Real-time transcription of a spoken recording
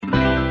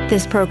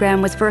This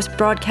program was first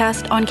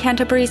broadcast on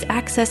Canterbury's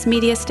access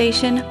media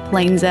station,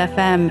 Plains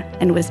FM,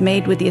 and was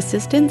made with the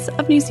assistance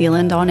of New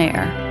Zealand On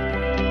Air.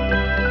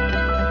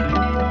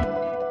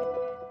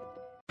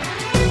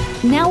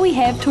 Now we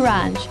have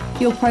Toranj,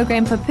 your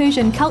program for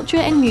Persian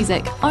culture and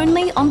music,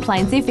 only on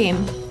Plains FM.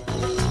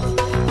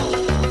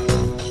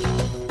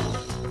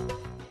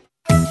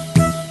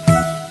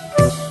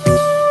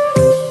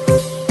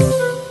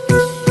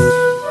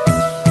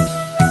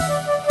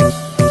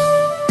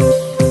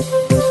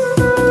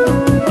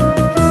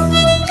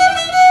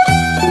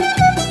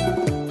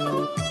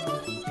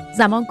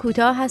 زمان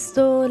کوتاه است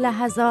و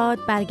لحظات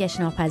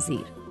برگشت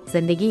ناپذیر.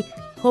 زندگی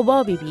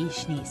حبابی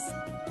بیش نیست.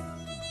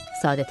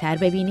 ساده تر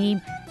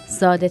ببینیم،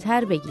 ساده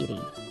تر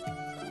بگیریم،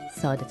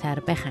 ساده تر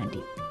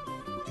بخندیم.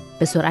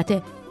 به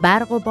سرعت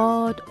برق و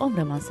باد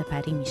عمرمان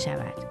سپری می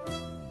شود.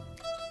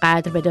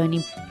 قدر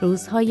بدانیم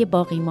روزهای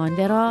باقی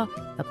مانده را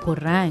و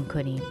پررنگ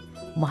کنیم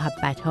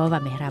محبت‌ها و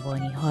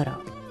مهربانی‌ها را.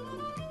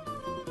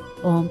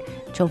 عمر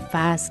چون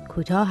فصل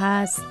کوتاه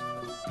است،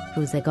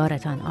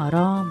 روزگارتان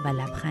آرام و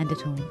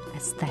لبخندتون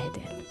از ته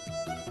دل.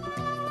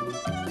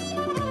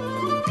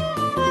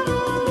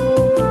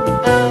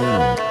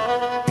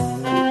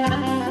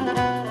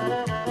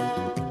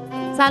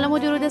 سلام و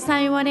درود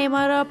صمیمانه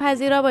ما را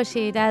پذیرا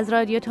باشید از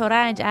رادیو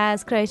تورنج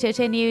از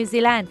کرایستچرچ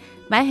نیوزیلند.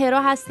 من هرو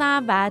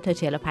هستم و تا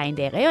 45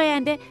 دقیقه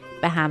آینده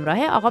به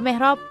همراه آقا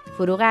مهراب،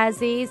 فروغ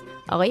عزیز،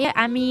 آقای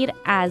امیر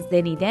از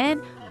دنیدن،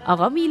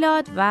 آقا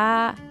میلاد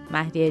و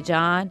مهدی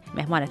جان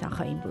مهمانتان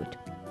خواهیم بود.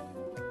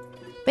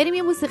 بریم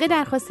یه موسیقی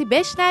درخواستی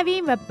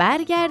بشنویم و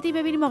برگردیم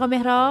ببینیم آقا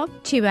مهراب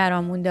چی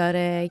برامون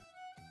داره.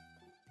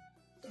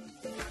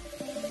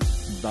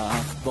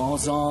 وقت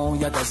باز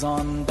آید از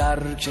آن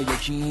در که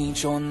یکی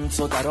چون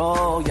تو در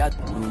آید،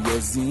 روی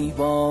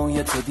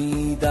زیبای تو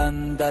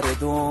دیدن در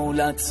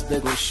دولت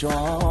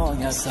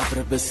بگشاید.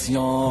 صبر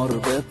بسیار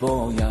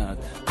بباید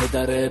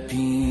پدر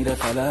پیر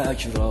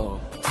فلک را،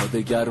 تا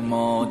دگر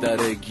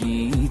مادر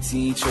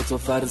گیتی چو تو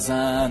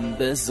فرزند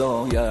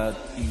بزاید.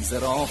 این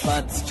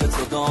ظرافت که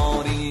تو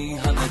داری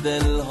همه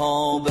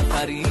دلها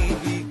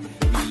بفریبی،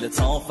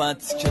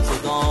 لطافت که تو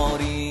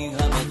داری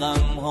همه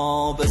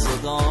غمها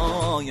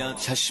بزداید.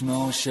 چشم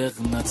عاشق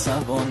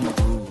نتوان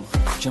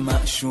دوخت که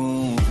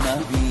معشوق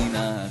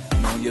نبیند،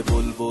 نای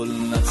بلبل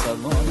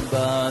نتوان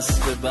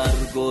بست به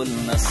برگل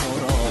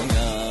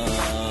نسراید.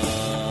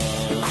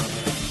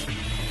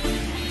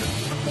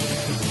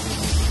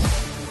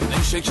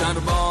 شکر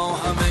با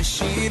همه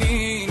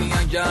شیرینی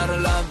اگر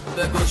لب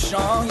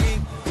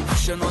بگشایی،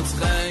 پیش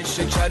نطق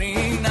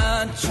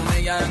شکرینت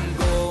چونه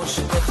انگوش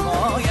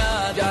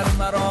بخواید. گر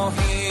مرا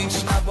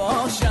هیچ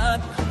نباشد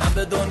نه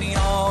به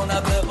دنیا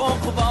نه به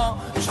عقبا،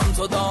 چون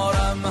تو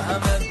دارم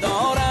همه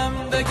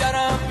دارم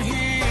دگرم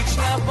هیچ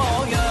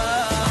نباید.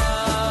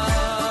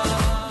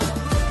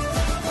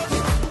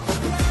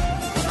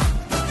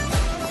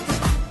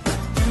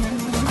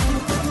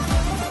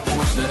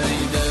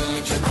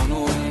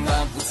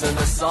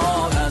 به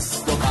سال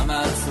است و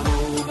غمت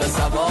رو به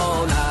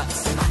زوال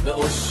است، به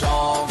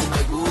عشاق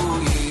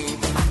بگویی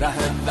ره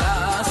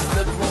بست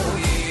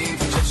بپویی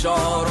که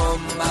چارم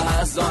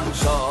از آن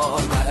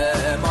چار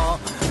ره ما،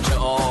 که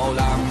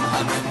عالم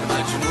همه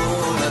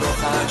مجنون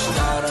رخش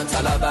در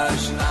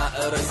طلبش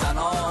نعر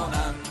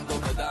زنانند و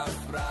به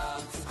دف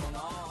رقص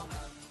کنانند.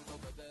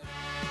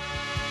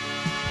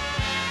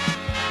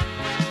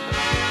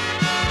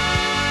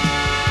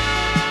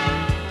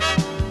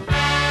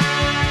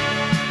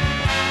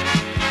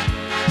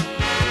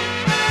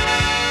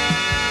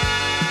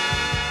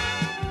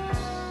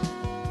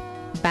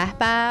 به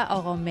به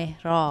آقا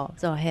مهراب،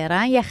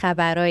 ظاهرا یه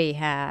خبرایی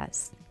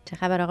هست. چه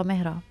خبر آقا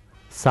مهراب؟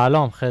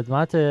 سلام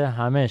خدمت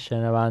همه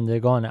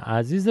شنوندگان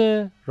عزیز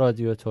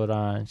رادیو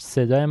تورنج.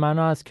 صدای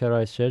منو از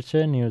کرایستچرچ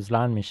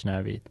نیوزلند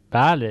میشنوید.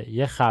 بله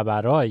یه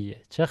خبراییه.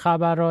 چه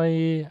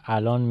خبرایی؟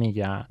 الان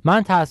میگم.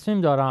 من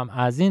تصمیم دارم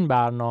از این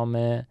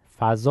برنامه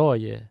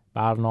فضای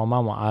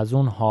برنامه‌مو از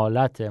اون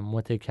حالت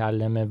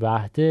متکلم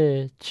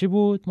وحده، چی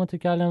بود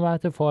متکلم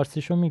وحده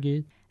فارسیشو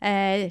میگید؟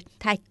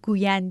 تک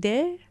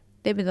گوینده؟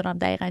 نمیدونم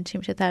دقیقاً چی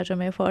میشه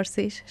ترجمه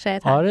فارسیش.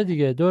 شاید آره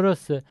دیگه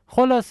درسته.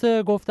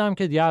 خلاصه گفتم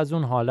که دیگه از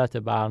اون حالت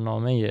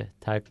برنامه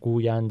تک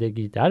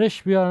گویندگی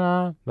درش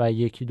بیارم و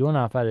یکی دو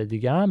نفر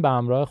دیگه هم به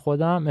همراه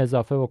خودم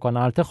اضافه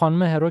بکنم. البته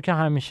خانم هرو که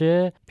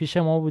همیشه پیش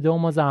ما بوده و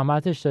ما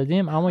زحمتش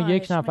دادیم، اما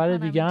یک نفر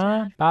دیگه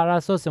هم بر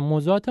اساس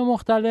موضوعات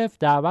مختلف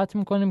دعوت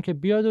میکنیم که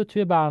بیاد و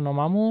توی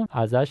برنامه‌مون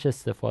ازش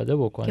استفاده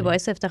بکنیم که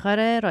باعث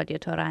افتخار رادیو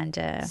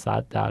تورنجه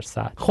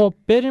 100%. خب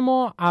بریم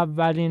و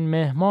اولین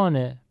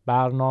مهمان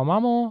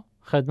برنامه‌مو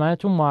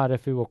خدمتتون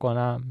معرفی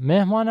بکنم.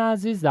 مهمان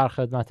عزیز در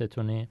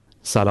خدمتتونیم.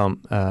 سلام،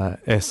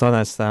 احسان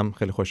هستم.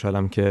 خیلی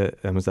خوشحالم که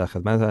امروز در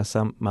خدمت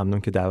هستم.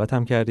 ممنون که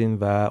دعوتم کردین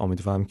و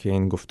امیدوارم که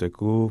این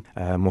گفتگو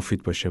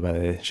مفید باشه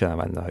برای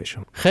شنونده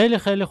شما. خیلی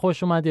خیلی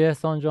خوش اومدی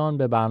احسان جان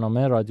به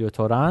برنامه رادیو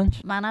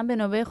تورنج. منم به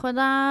نوبه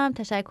خودم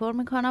تشکر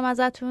میکنم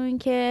ازتون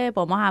که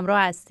با ما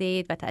همراه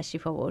هستید و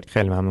تشریف آوردید.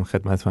 خیلی ممنون،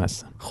 خدمتتون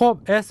هستم. خب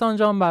احسان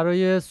جان،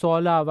 برای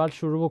سوال اول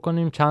شروع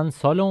بکنیم. چند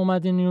سال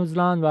اومدی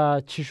نیوزلند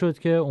و چی شد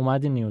که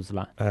اومدی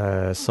نیوزلند؟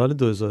 سال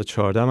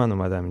 2014 من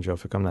اومدم اینجا،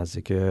 فکر کنم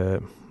نزدیک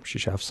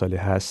 6-7 سالی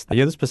هست.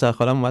 یه روز پسر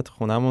خالم اومد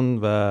خونمون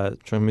و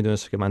چون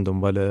میدونست که من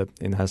دنبال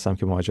این هستم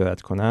که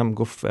مهاجرت کنم،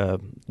 گفت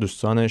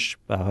دوستانش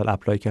به حال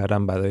اپلای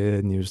کردم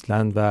برای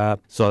نیوزلند و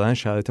ظاهرا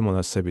شرایط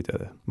مناسبی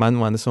داره. من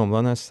مهندس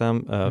عمران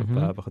هستم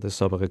و به خاطر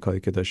سابقه کاری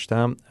که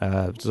داشتم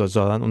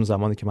ظاهرا اون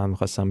زمانی که من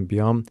می‌خواستم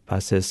بیام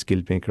پس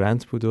اسکیل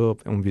میگرنت بود و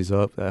اون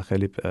ویزا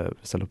خیلی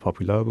مثلا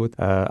پاپولار بود.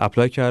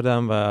 اپلای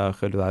کردم و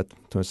خیلی راحت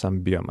تونستم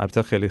بیام.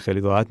 البته خیلی خیلی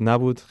راحت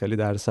نبود، خیلی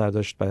دردسر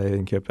داشت برای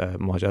اینکه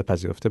مهاجرت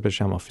پذیرفته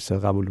بشم، آفیسر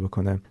قبول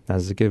بکنه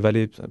نزدیک،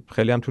 ولی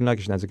خیلی هم طول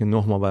نکشید، نزدیک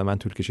 9 ماه برای من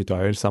طول کشید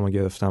تا ایلتسمو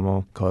گرفتم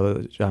و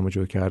کار جمع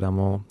جور کردم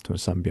و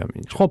تونستم بیام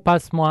اینجا. خب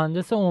پس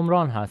مهندس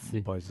عمران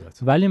هستی.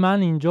 ولی من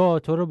اینجا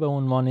تو رو به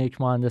عنوان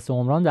یک مهندس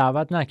عمران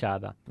دعوت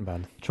نکردم.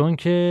 بله. چون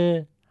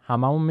که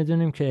هممون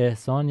میدونیم که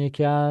احسان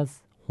یکی از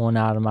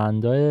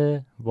هنرمندای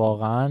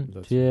واقعا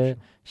توی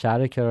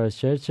شهر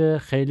کرایستچرچ.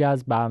 خیلی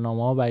از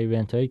برنامه‌ها و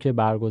ایونت‌هایی که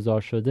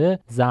برگزار شده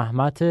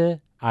زحمت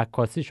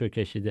عکاسیشو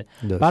کشیده.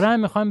 برای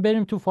همین می‌خوایم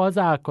بریم تو فاز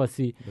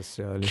عکاسی.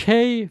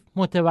 کی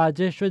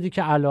متوجه شدی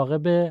که علاقه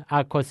به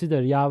عکاسی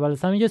داری؟ یا اول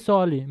از همه یه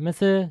سوالی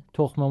مثل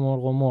تخم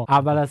مرغ و مرغ،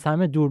 اول از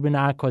همه دوربین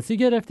عکاسی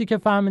گرفتی که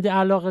فهمیدی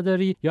علاقه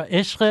داری یا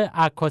عشق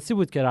عکاسی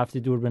بود که رفتی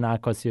دوربین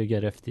عکاسی رو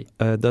گرفتی؟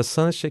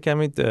 داستانش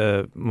کمی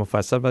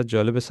مفصل و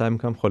جالب، سعی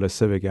می‌کنم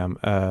خلاصه بگم.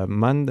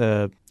 من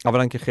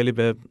اولا که خیلی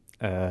به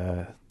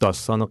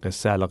داستان و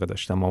قصه علاقه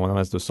داشتم. مامانم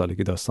از 2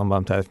 سالگی داستان با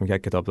هم تعریف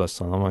میکرد، کتاب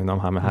داستانام و اینام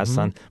همه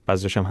هستن،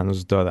 بعضیش هم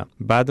هنوز دارم.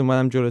 بعد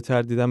اومدم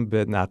جلوتر دیدم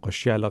به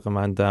نقاشی علاقه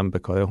مندم، به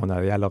کار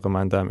هنری علاقه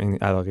مندم. این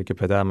علاقه که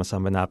پدرم مثلا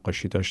به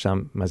نقاشی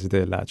داشتم مزید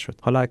علت شد.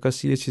 حالا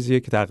عکاسی یه چیزیه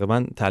که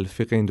تقریبا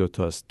تلفیق این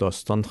دوتاست،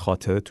 داستان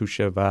خاطره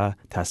توشه و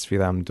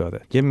تصویرم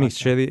داره. یه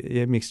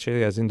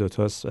میکسچری از این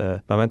دوتاست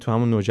و من تو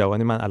همون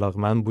نوجوانی من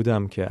علاقه‌مند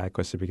بودم که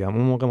عکاسی بگیرم.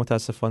 اون موقع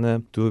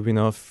متاسفانه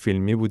دوربینا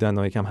فیلمی بودن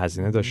و یکم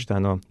هزینه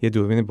داشتن و یه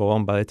دوربین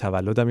بابام برای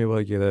تولدم یه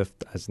بار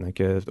گرفت، از اینا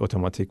که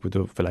اتوماتیک بود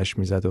و فلش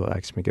میزد و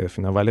عکس میگرفت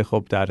اینا، ولی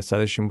خب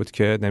دردسرش این بود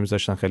که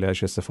نمیذاشتن خیلی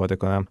ازش استفاده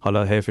کنم.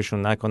 حالا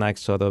حیفشون نکن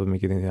عکس‌ها رو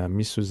میگیرین یا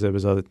میسوزه،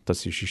 بذار تا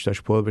 36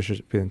 تاش پر بشه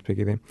پرینت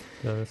بگیریم.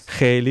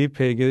 خیلی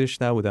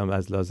پیگیرش نبودم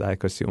از لحاظ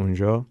عکاسی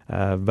اونجا،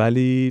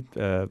 ولی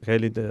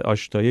خیلی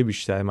آشنایی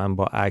بیشتر من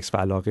با عکس و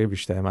علاقه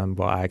بیشتر من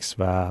با عکس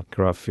و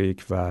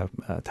گرافیک و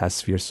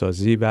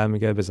تصویرسازی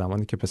برمیگرده به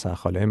زمانی که پسر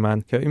خاله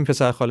من، که این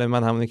پسر خاله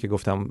من همونی که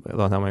گفتم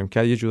راهنماییم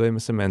کرد، یه جورایی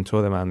مثل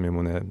منتور من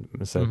میمونه،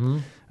 مثل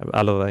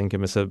علاوه اینکه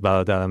مثل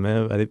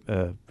برادرمه ولی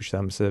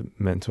بیشتر مثل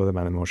منتور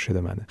منه، مرشد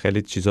منه.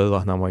 خیلی چیزا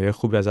راهنمایی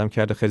خوبی ازم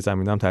کرده، خیلی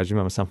زمینه‌ام ترجیح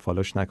مثلا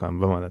فالوش نکنم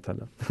بماند.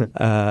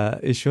 حالا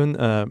ایشون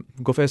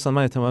گفت احسان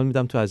من احتمال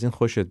میدم تو از این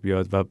خوشت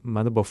بیاد و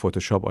منو با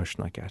فتوشاپ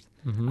آشنا کرد.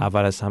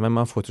 اول از همه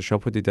من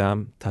فتوشاپ رو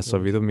دیدم،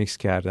 تصاویر رو میکس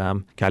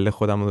کردم، کله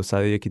خودم رو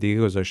سر یکی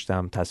دیگه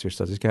گذاشتم،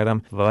 تصویرسازی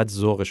کردم و بعد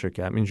ذوقش رو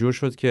کردم. اینجور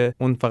شد که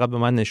اون فقط به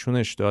من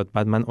نشونش داد،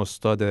 بعد من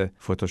استاد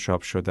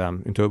فتوشاپ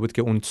شدم. اینطور بود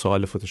که اون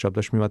سوال فتوشاپ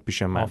داشت میومد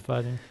پیش من.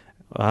 آفرین.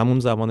 همون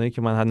زمانایی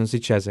که من هنوز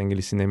هیچ از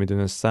انگلیسی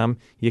نمیدونستم،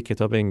 یک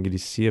کتاب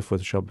انگلیسی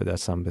فتوشاپ به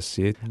دستم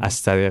رسید.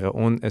 از طریق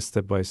اون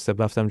استپ بای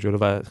استپ رفتم جلو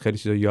و خیلی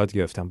چیزا یاد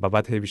گرفتم و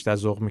بعد هی بیشتر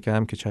ذوق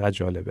میکردم که چقدر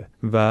جالبه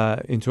و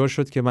اینطور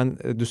شد که من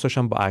دوست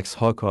داشتم با عکس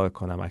ها کار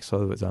کنم، عکس ها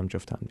رو بزنم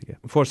جفتم دیگه.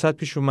 فرصت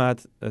پیش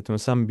اومد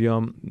تونستم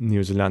بیام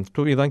نیوزلند.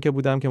 تو ایران که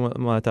بودم که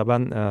مرتبا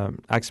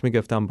عکس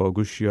میگرفتم با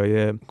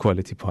گوشیای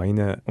کوالیتی پایین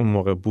اون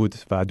موقع بود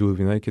و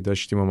دوربینایی که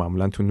داشتیم و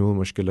معمولا تو نور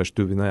مشکل داشت.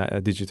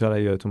 دوربینای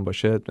دیجیتال یادتون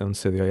باشه اون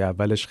سریای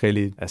اولش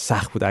خیلی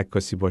سخت بود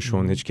عکاسی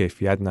باشون، هیچ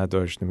کیفیت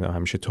نداشت، نمیدونم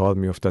همیشه تار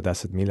میافتاد،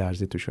 دستت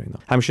میلرزید توش و اینا.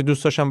 همیشه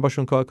دوست داشتم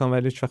باشون کار کنم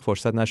ولی هیچ وقت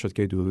فرصت نشد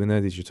که دوربین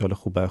دیجیتال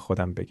خوب برای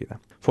خودم بگیرم.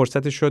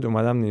 فرصتی شد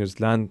اومدم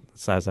نیوزلند،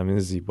 سرزمین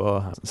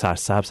زیبا،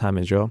 سرسبز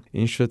همه جا.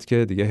 این شد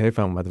که دیگه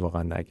حیفم اومد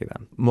واقعا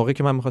نگیرم. موقعی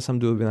که من می‌خواستم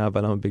دوربین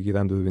اولمو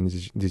بگیرم، دوربین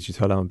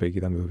دیجیتالمو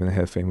بگیرم، دوربین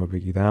حرفه‌ایمو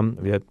بگیرم،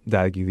 یه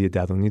درگیری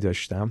درونی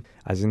داشتم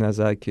از این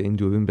نظر که این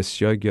دوربین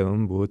بسیار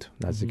گران بود،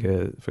 نزدیک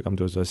فکر کنم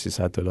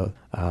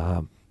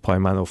 $2300 پای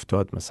من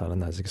افتاد. مثلا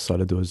نزدیک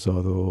سال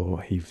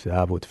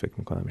 2017 بود فکر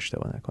میکنم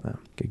اشتباه نکنم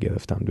که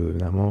گرفتم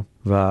دوربینمو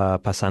و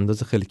پس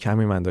انداز خیلی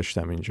کمی من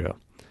داشتم اینجا،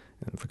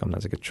 فکر کنم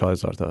نزدیک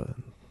 4000 تا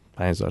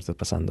 5000 تا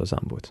پس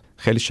اندازم بود.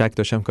 خیلی شک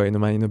داشتم که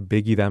اینو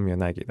بگیرم یا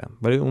نگیرم،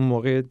 ولی اون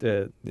موقع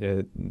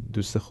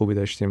دوست خوبی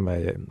داشتیم و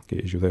که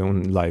یه جورایی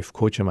اون لایف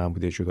کوچ من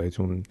بود، یه جورایی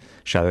تو اون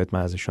شرایط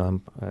من ازشون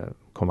هم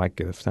کمک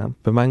گرفتم.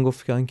 به من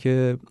گفتن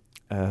که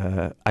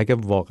اگه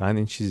واقعا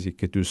این چیزی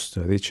که دوست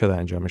داری چرا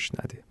انجامش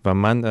ندی؟ و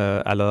من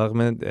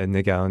علیرغم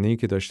نگرانی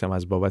که داشتم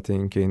از بابت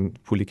اینکه این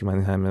پولی که من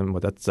این همه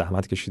مدت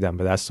زحمت کشیدم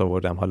به دست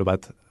آوردم حالا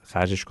بعد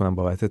خرجش کنم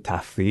بابت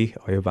تفریح،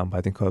 آیا من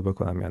باید این کار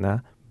بکنم یا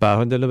نه، به هر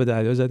حال دل به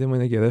دریا زدیم و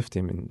اینو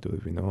گرفتیم این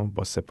دوربینو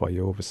با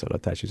سپایه و به اصطلاح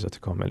تجهیزات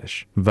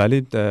کاملش.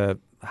 ولی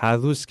هر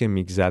روز که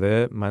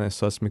میگذره من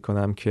احساس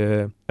میکنم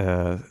که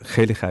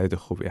خیلی خرید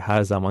خوبیه.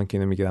 هر زمان که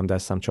اینو میگیرم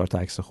دستم 4 تا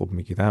عکس خوب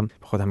میگیرم،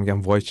 خودم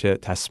میگم وای چه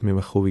تصمیم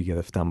خوبی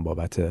گرفتم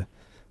بابت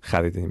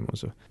خرید این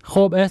موضوع.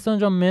 خب احسان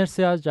جان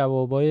مرسی از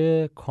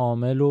جوابای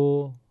کامل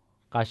و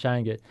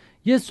قشنگت.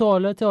 یه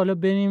سوالات حالا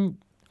بریم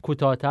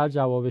کوتاه‌تر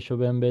جوابشو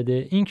بهم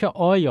بده. اینکه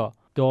آیا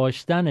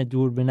داشتن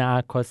دوربین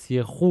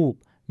عکاسی خوب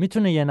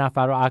میتونه یه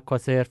نفر رو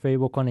عکاس حرفه‌ای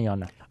بکنه یا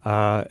نه؟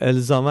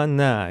 الزاما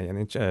نه،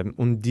 یعنی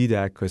اون دید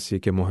عکاسی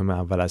که مهمه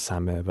اول از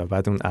همه و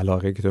بعد اون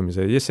علاقه که تو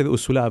میذاری. یه سری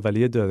اصول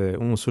اولیه داره،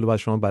 اون اصول باید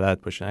شما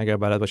بلد باشین. اگر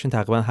بلد باشین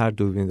تقریبا هر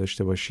دوربین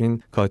داشته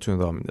باشین کارتون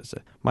راه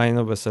میندازه. من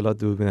اینو به اصطلاح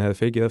دوربین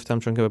حرفه‌ای گرفتم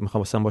چون که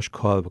میخوام واسم باش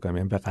کار بکنم،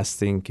 یعنی به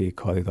قصد اینکه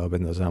کاری راه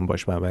بندازم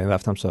باش، بنابراین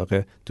رفتم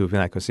سراغ دوربین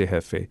عکاسی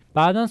حرفه‌ای.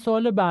 بعدن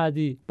سوال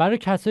بعدی برای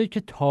کسایی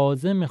که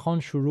تازه میخوان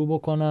شروع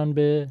بکنن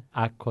به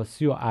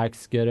عکاسی و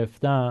عکس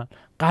گرفتن،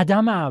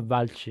 قدم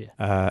اول چیه؟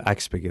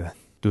 عکس بگیرن.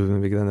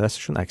 دوربین بگیرن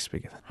دستشون عکس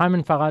بگیرن.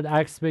 همین فقط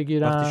عکس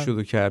بگیرن. وقتی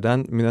شروع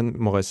کردن میرن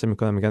مقایسه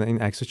میکنن، میگن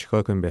این عکسو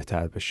چیکار کنیم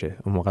بهتر بشه.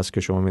 اون موقع است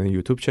که شما میرین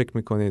یوتیوب چک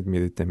میکنید،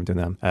 میرید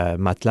نمیدونم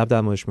مطلب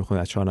در موردش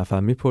میخونید، از 4 نفر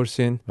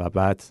میپرسین و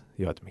بعد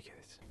یاد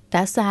میگیرید.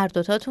 دست هر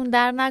دوتاتون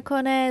در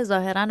نکنه.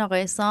 ظاهرا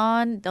آقای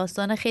احسان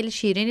داستان خیلی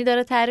شیرینی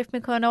داره تعریف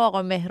میکنه و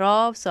آقا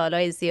مهراب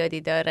سوالای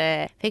زیادی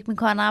داره. فکر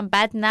میکنم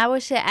بد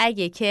نباشه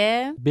اگه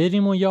که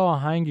بریم و یه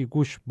آهنگی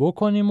گوش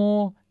بکنیم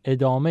و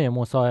ادامه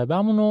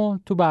مصاحبه‌مون رو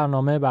تو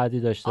برنامه بعدی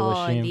داشته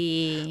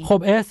باشیم.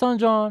 خب احسان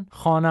جان،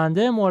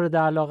 خواننده مورد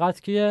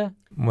علاقت کیه؟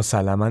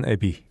 مسلماً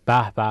ابی.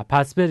 به به،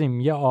 پس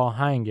بریم یه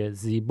آهنگ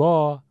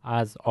زیبا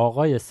از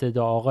آقای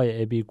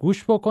ابی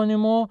گوش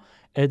بکنیم و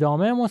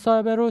ادامه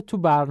مصاحبه رو تو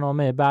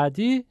برنامه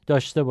بعدی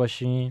داشته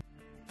باشیم.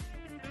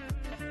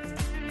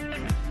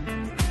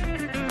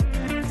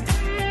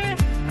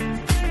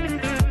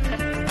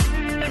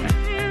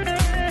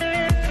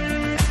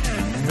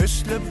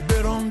 مثل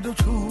براند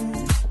تو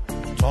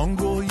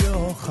تانگوی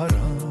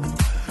آخرم،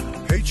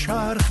 هی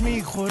چرخ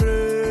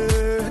میخوره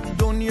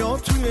دنیا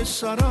توی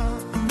سرم،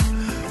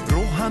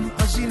 روحم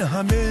از این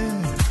همه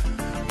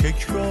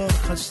تکرار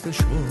خسته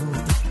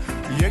شد،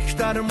 یک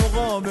در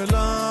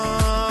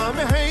مقابلم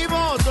هی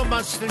باز و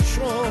بسته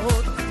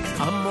شد،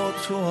 اما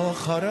تو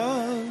آخر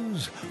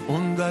از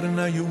اون در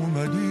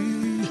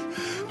نیومدی،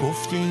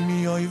 گفتی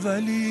میای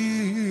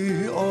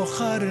ولی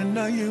آخر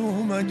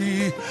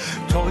نیومدی،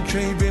 تا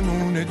کی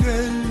بمونه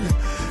دل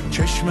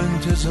چشم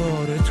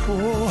انتظار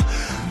تو،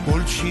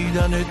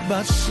 بلچیدنت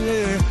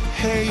بسه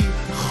هی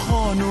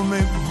خانم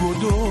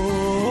گدو،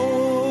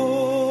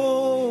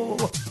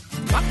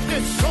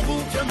 وقت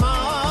سقوط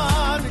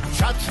من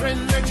چتر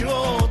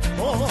نجات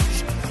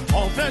باش،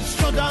 حافظ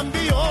شدم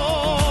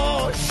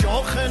بیا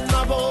شاخ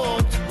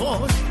نبات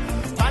باش،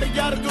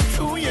 برگرد و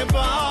توی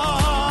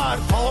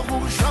برف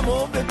آغوشم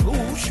و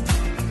بپوش،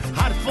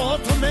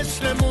 حرفاتو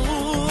مثل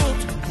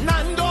موت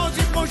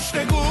نندازی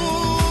پشت گوش،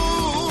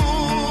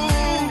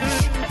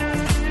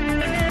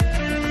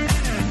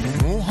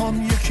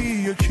 موهام یکی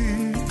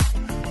یکی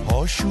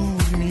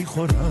آشور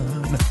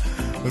میخورن،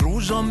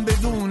 روزام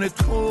بدون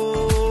تو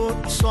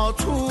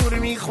ساتور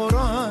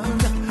میخورن،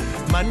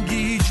 من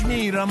گیج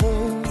میرم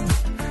و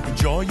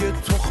جای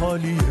تو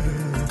خالیه،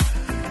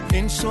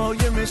 این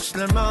سایه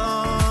مثل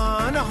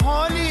من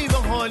حالی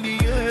به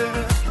حالیه،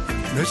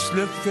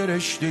 مثل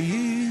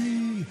فرشته‌ای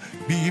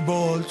بی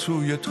بال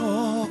توی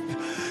تاب،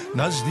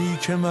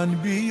 نزدیک من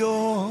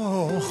بیا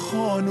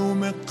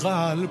خانوم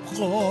قلب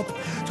خواب،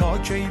 تا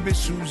کی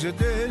بسوز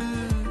دل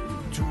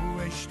تو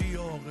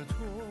اشتیاق تو.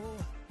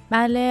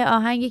 بله،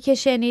 آهنگی که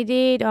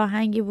شنیدید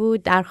آهنگی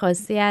بود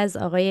درخواستی از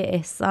آقای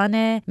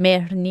احسان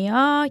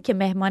مهرنیا که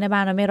مهمان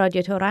برنامه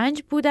رادیو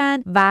تورنج بودن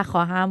و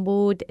خواهم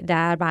بود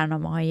در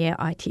برنامه‌های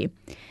آتی.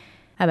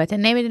 البته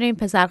نمیدونیم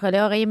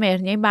پسرخاله آقای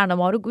مهرنیا این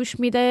برنامه رو گوش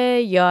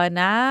میده یا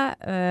نه،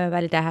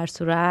 ولی در هر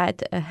صورت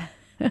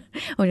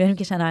امیدواریم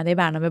که شنونده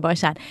برنامه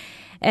باشن.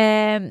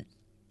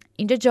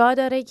 اینجا جا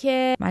داره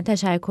که من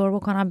تشکر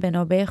بکنم به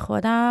نوبه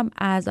خودم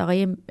از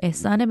آقای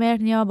احسان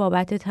مهرنیا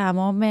بابت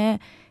تمام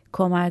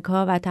کمک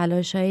ها و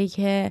تلاش هایی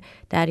که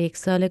در 1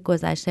 سال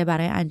گذشته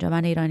برای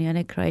انجمن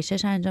ایرانیان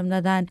کرایشش انجام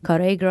دادن،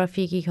 کارهای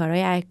گرافیکی،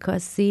 کارهای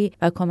عکاسی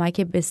و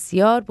کمک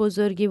بسیار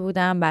بزرگی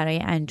بودن برای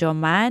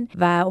انجمن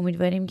و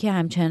امیدواریم که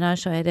همچنان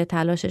شاهد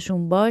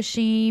تلاششون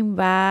باشیم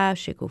و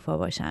شکوفا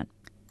باشن.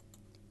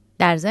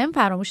 در ضمن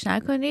فراموش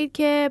نکنید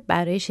که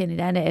برای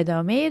شنیدن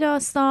ادامه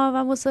داستان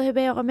و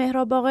مصاحبه آقا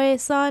مهراب آقای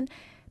احسان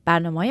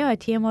برنامه‌های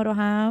آتی ما رو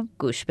هم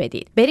گوش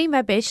بدید. بریم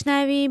و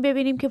بشنویم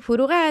ببینیم که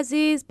فروغ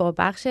عزیز با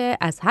بخش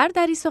از هر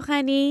دری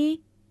سخنی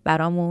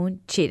برامون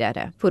چی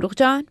داره. فروغ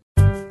جان.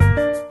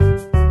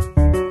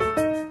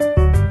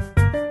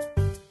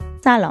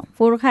 سلام،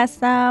 فروغ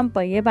هستم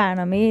با یه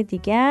برنامه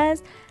دیگه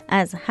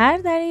از هر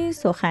دری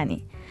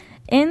سخنی.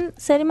 این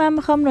سری من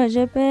میخوام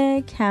راجع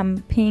به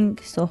کمپینگ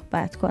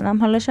صحبت کنم.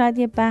 حالا شاید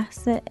یه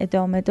بحث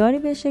ادامه داری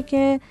بشه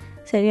که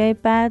سریای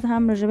بعد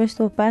هم راجع بهش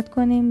صحبت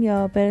کنیم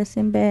یا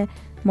برسیم به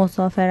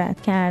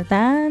مسافرت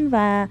کردن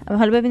و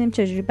حالا ببینیم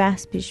چجوری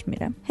بحث پیش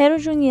میره. هرو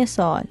جون یه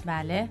سوال.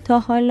 بله. تا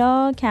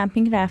حالا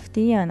کمپینگ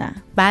رفتی یا نه؟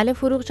 بله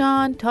فروغ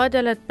جان، تا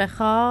دلت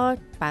بخواد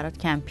برات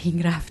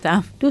کمپینگ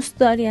رفتم. دوست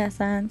داری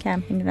اصلا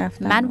کمپینگ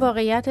رفتن؟ من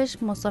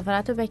واقعیتش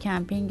مسافرت رو به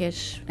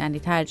کمپینگش یعنی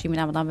ترجیح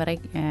میدم آدم بره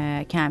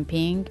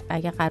کمپینگ.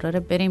 اگه قراره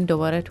بریم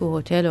دوباره تو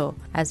هتل و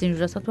از این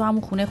جورا تو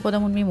همون خونه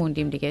خودمون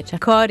میموندیم دیگه، چه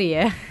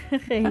کاریه.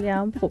 خیلی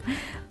هم خوب.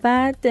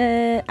 بعد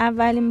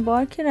اولین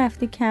بار که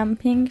رفتی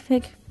کمپینگ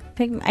فکر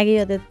اگه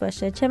یادت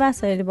باشه چه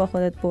وسایلی با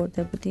خودت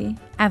برده بودی؟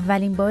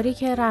 اولین باری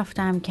که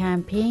رفتم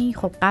کمپینگ،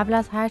 خب قبل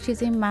از هر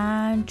چیزی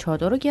من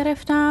چادر رو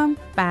گرفتم،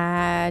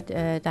 بعد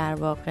در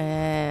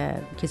واقع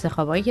کیسه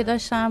خوابایی که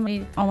داشتم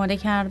آماده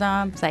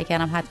کردم، سعی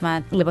کردم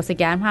حتما لباس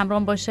گرم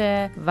همراهم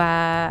باشه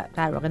و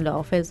در واقع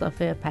لحاف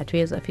اضافه،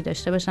 پتوی اضافی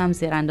داشته باشم،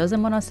 زیرانداز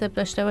مناسب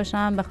داشته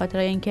باشم، به خاطر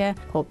اینکه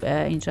خب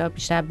اینجا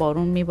بیشتر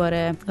بارون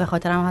میباره. به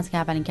خاطر هم هست که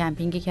اولین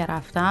کمپینگی که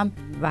رفتم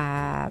و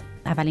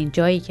اولین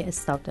جایی که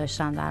استاپ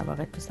داشتم در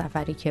واقع تو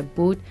سفری که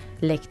بود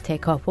لک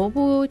تکاپو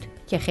بود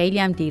که خیلی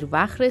هم دیر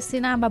وقت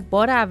رسیدم و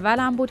بار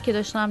اولم بود که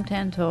داشتم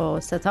تنتو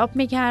ستاپ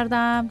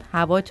میکردم.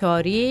 هوا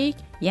تاریک،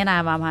 یه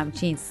نمم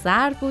همچین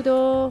سرد بود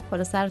و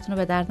خدا سرتون رو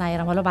به درد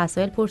نیارم. حالا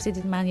وسایل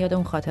پرسیدید، من یاد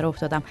اون خاطره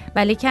افتادم.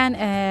 ولیکن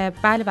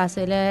بله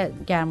وسایل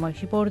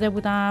گرمایشی برده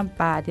بودم،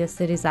 بعد یه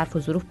سری ظرف و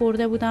ظروف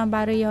برده بودم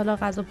برای حالا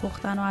غذا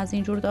پختن و از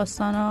این جور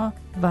داستانا.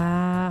 و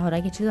حالا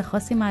اگه چیز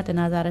خاصی مد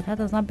نظرت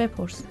هست ازم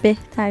بپرس.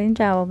 بهترین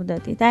جواب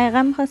دادی.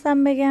 دقیقاً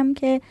می‌خواستم بگم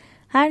که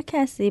هر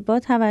کسی با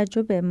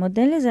توجه به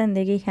مدل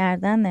زندگی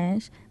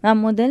کردنش و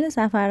مدل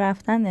سفر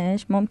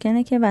رفتنش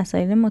ممکنه که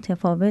وسایل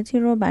متفاوتی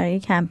رو برای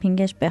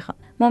کمپینگش بخواد.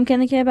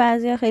 ممکنه که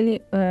بعضیا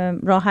خیلی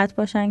راحت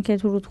باشن که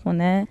تو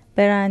رودخونه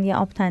برن یه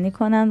آبتنی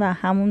کنن و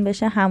همون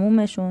بشه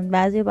همومشون.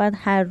 بعضیا باید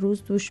هر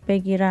روز دوش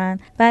بگیرن.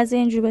 بعضی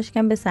اینجوری باشه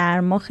که به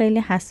سرما خیلی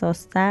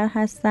حساس‌تر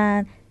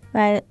هستن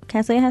و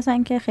کسایی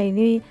هستن که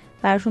خیلی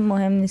براشون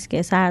مهم نیست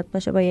که سرد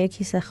باشه، با یه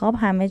کیسه خواب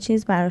همه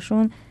چیز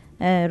براشون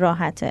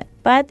راحته.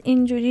 بعد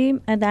اینجوری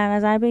در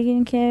نظر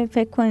بگیرین که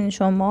فکر کنین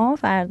شما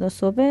فردا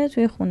صبح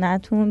توی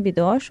خونه‌تون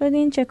بیدار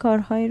شدین، چه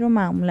کارهایی رو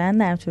معمولاً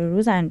در طول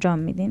روز انجام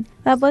میدین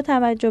و با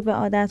توجه به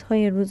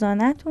عادت‌های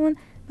روزانه‌تون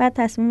بعد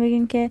تصمیم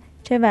بگیرین که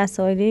چه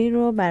وسایلی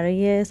رو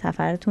برای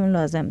سفرتون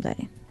لازم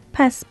دارین.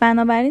 پس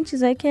بنابراین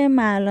چیزایی که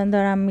من الان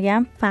دارم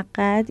میگم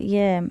فقط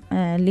یه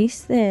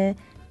لیسته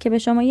که به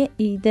شما یه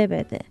ایده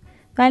بده،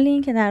 ولی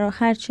این که در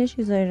آخر چه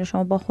چیزایی رو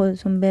شما با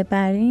خودتون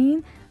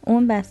ببرین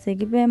اون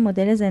بستگی به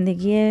مدل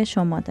زندگی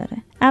شما داره.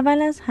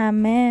 اول از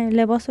همه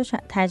لباس و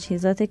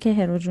تجهیزاتی که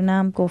هرو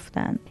جونم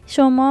گفتن.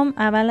 شما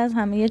اول از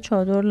همه یه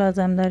چادر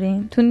لازم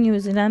دارین. تو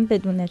نیوزیلند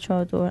بدون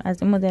چادر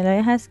از این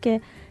مدلایی هست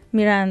که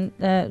میرن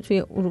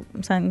توی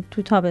مثلا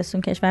تو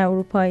تابستون کشور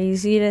اروپایی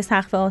زیر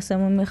سقف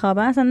آسمون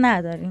میخوابن، اصلا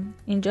نداریم.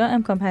 اینجا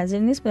امکان پذیر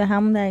نیست، به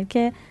همون دلیل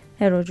که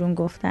هرو جون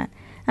گفتن.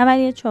 اول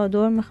یه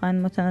چادر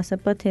میخواین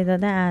متناسب با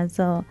تعداد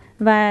اعضا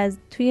و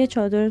توی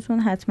چادرتون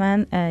حتما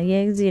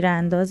یک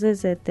زیرانداز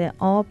ضد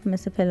آب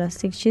مثل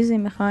پلاستیک چیزی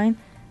میخواین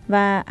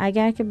و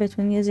اگر که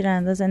بتونین یه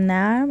زیرانداز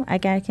نرم،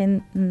 اگر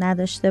که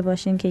نداشته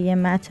باشین که یه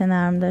مت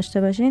نرم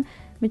داشته باشین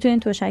میتونین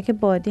تشک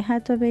بادی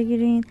حتی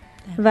بگیرین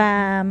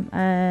و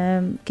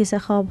کیسه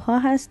خواب ها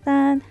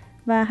هستن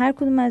و هر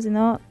کدوم از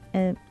اینا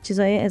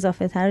چیزای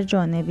اضافه تر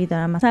جانبی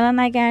دارن. مثلا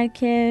اگر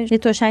که یه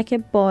تشک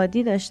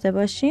بادی داشته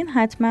باشین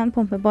حتما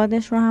پمپ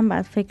بادش رو هم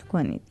باید فکر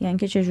کنید، یعنی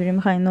که چجوری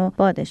میخواین رو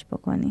بادش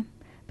بکنین.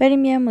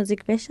 بریم یه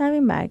موزیک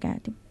بشنویم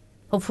برگردیم.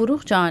 خب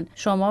فروغ جان،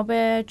 شما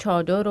به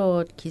چادر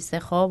و کیسه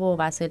خواب و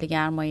وسایل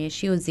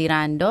گرمایشی و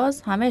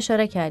زیرانداز همه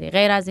اشاره کردی.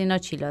 غیر از اینا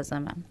چی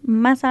لازمه؟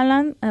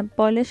 مثلا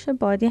بالش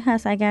بادی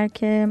هست اگر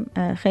که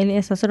خیلی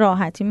احساس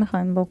راحتی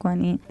میخواین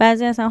بکنین.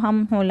 بعضی اصلا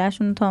همون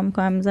حوله‌شون رو تا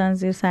میکنن میذارن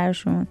زیر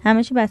سرشون.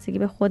 همه چی بستگی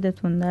به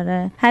خودتون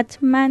داره.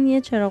 حتما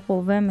یه چراغ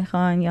قوه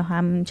میخواین یا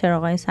همون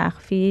چراغای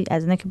سقفی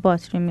از اینا که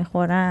باتری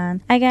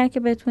میخورن. اگر که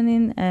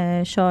بتونین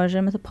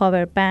شارژر مثل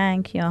پاور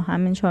بانک یا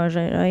همین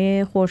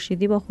شارژرهای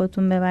خورشیدی با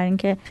خودتون ببرین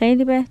که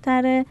خیلی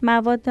بهتره.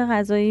 مواد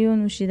غذایی و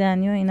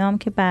نوشیدنی و اینا هم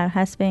که بر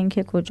حسب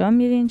اینکه کجا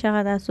میرین،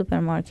 چقدر از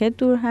سوپرمارکت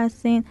دور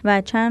هستین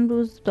و چند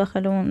روز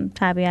داخل اون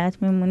طبیعت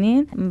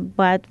میمونین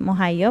باید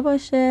مهیا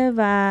باشه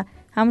و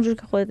همونجور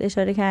که خودت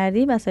اشاره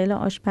کردی وسایل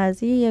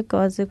آشپزی، یک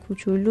گاز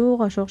کوچولو،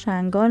 قاشق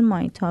چنگال،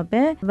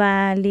 مایتابه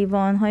و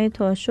لیوان‌های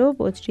تاشو،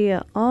 بطری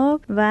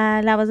آب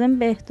و لوازم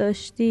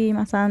بهداشتی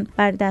مثلا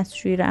برای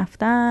دستشویی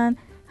رفتن،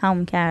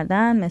 حموم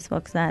کردن،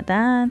 مسواک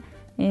زدن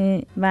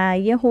و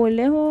یه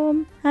حوله و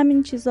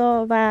همین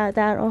چیزا و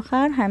در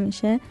آخر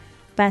همیشه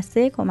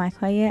بسته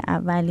کمک‌های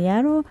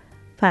اولیه رو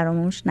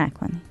فراموش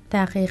نکنید.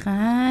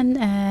 دقیقاً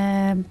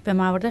به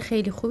موارد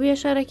خیلی خوبی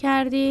اشاره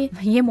کردی.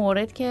 یه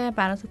مورد که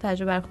برات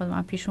تجربه بر خود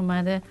من پیش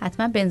اومده،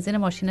 حتما بنزین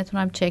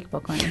ماشینتون هم چک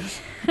بکنید.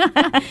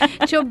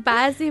 چون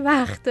بعضی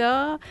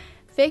وقتا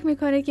فکر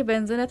میکنه که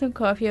بنزینتون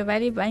کافیه،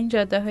 ولی با این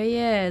جاده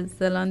های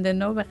زلاند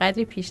نو به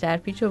قدری پیش در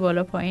پیچ و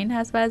بالا پایین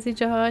هست بعضی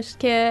جاهاش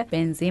که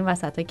بنزین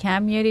وسط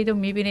کم میارید و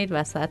میبینید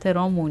وسط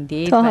راه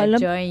موندید و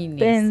جایی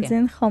نیست.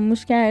 بنزین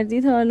خاموش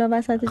کردید تا حالا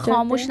وسط جاده؟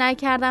 خاموش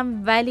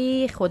نکردم،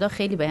 ولی خدا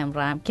خیلی بهم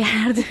رحم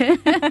کرده.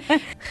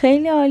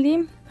 خیلی عالی.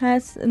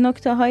 پس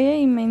نکته های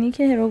ایمنی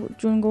که هرو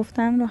جون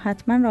گفتن رو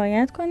حتما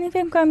رعایت کنید.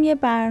 فکر کنم یه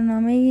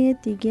برنامه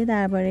دیگه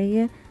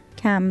درباره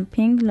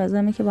کمپینگ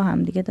لازمه که با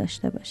هم دیگه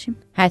داشته باشیم.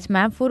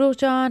 حتما فروغ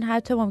جان،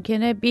 حتی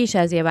ممکنه بیش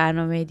از یه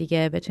برنامه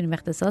دیگه بتونیم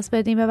اختصاص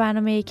بدیم به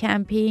برنامه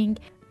کمپینگ.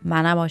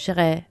 منم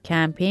عاشق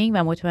کمپینگ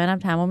و مطمئنم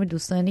تمام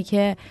دوستانی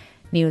که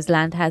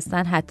نیوزلند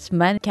هستن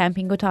حتما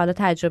کمپینگ رو تا حالا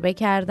تجربه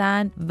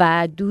کردن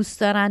و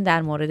دوست دارن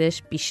در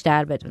موردش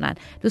بیشتر بدونن.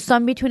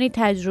 دوستان میتونید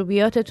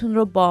تجربیاتتون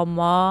رو با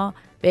ما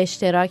به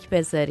اشتراک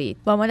بذارید.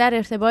 با ما در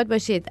ارتباط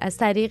باشید از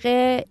طریق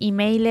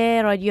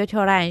ایمیل رادیو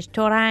تورنج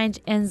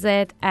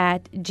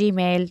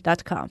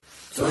toranj@gmail.com.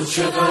 تو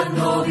چقدر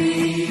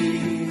نابی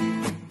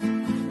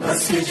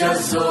بس که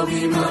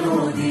جذابی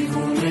منو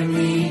دیوونه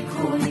می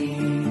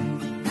کنی،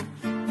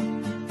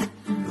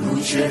 رو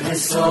چه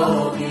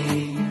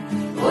حسابی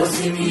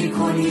بازی می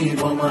کنی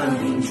با من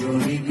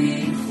اینجوری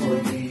بی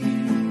خودی،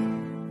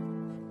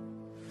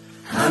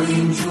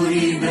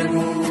 همینجوری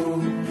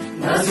بمون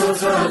نزا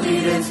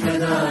تغییرت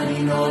بدن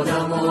این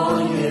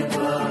آدمای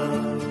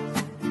بد،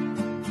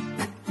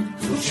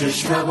 تو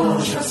چشم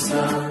نباش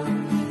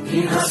هستن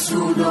این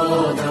حسود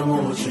آدم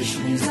و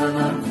چشم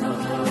میزنن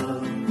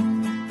فقط،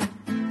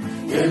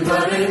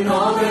 دلبر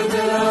ناب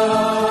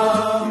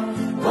دلم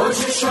با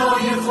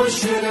چشای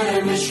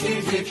خوشگل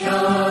مشکی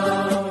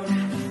فکر،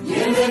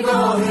 یه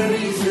نگاه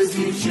ریز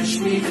زیر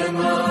چشمی به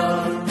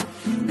من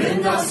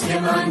بنداز که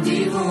من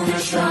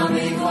دیوونشم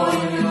ای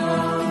بایم،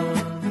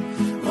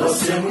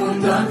 واسه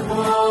موندن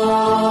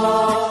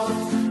با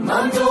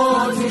من دو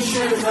آتیش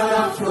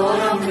طرف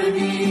دارم،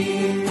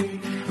 ببین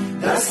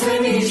دست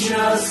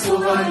میشه از تو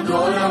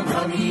بردارم،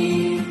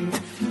 همین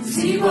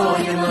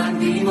زیبای من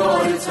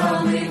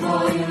بیمارتم ای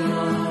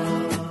بایم،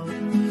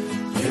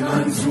 که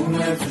من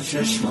زومه تو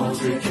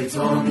چشماته که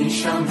تا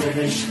میشم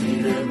بهش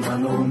خیره،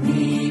 منو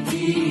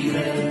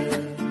میگیره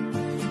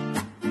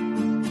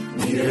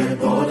میره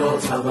بالا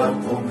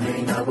توهم،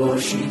 هی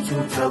نباشی تو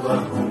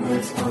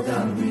توهمت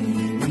آدم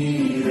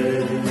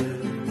میمیره،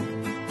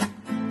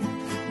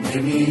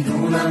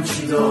 نمیدونم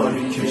چی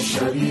داری که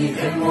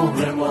شبیه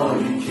مهر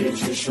ماری که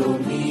چشو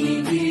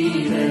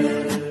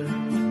میگیره،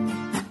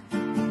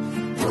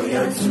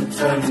 باید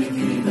زودتر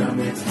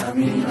میدیدمت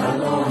همین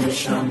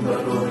الانشم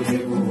برای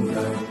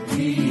بودن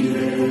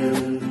دیره،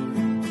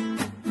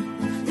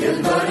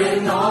 دلبر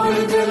ناب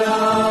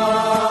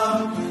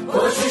دلم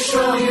با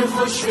چشای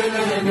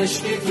خوشگل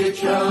مشکی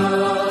فکر،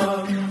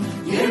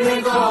 یه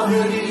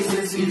نگاه ریز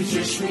زیر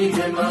چشمی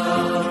به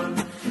من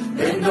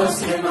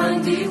بنداز که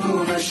من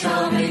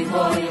دیوونشم ای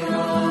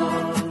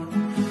بایم،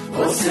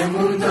 واسه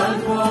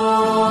موندن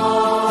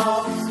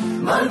باز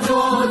من تو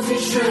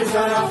آتیش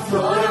طرف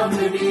دارم،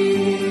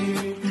 ببین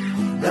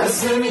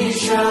دست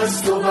میشه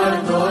از تو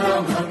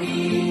بردارم،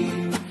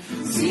 همین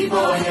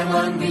زیبای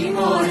من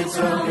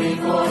بیمارتم ای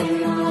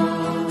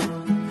بایم،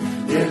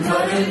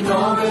 دلبر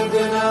نام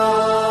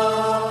دلم.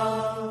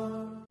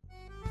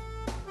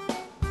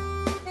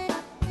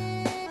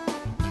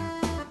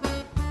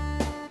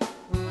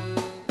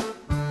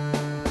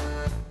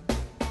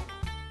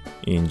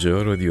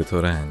 اینجا رادیو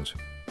تورنج،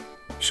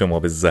 شما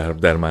به ضرب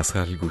در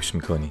مسخل گوش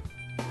میکنی.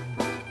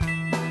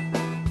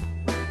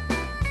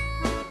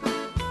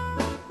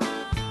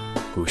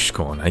 گوش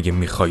کن، اگه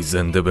میخوای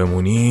زنده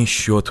بمونی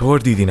شطور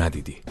دیدی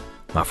ندیدی،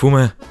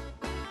 مفهومه؟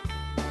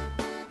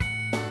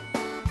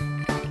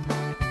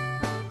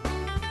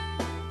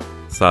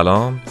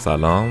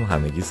 سلام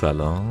همگی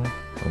سلام،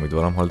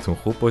 امیدوارم حالتون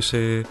خوب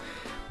باشه.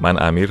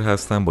 من امیر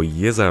هستم با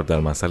یه ضرب در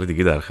مسئله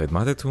دیگه در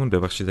خدمتتون.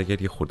 ببخشید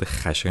اگر یه خورده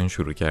خشن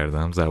شروع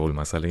کردم، ضرب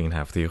المثل این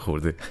هفته یه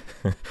خورده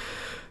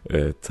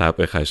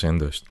طبع خشن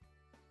داشت.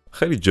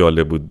 خیلی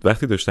جالب بود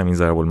وقتی داشتم این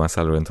ضرب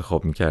المثل رو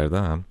انتخاب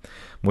می‌کردم،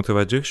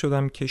 متوجه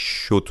شدم که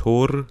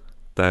شتر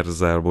در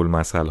ضرب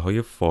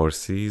المثل‌های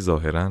فارسی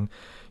ظاهراً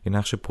یه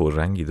نقش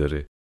پررنگی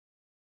داره.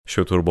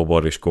 شتر با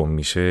بارش گم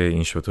میشه،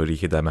 این شتری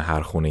که دم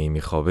هر خونه‌ای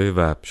میخوابه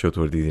و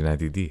شتر دیدی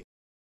ندیدی.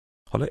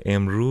 حالا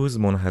امروز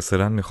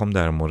منحصراً میخوام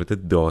در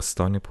مورد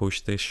داستان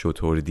پشت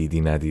شتر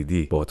دیدی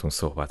ندیدی باهاتون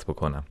صحبت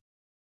بکنم.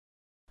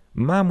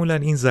 معمولاً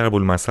این ضرب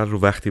المثل رو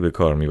وقتی به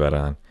کار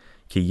میبرن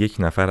که یک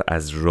نفر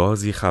از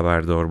رازی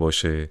خبردار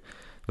باشه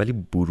ولی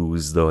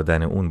بروز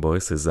دادن اون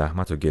باعث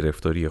زحمت و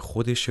گرفتاری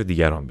خودش یا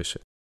دیگران بشه.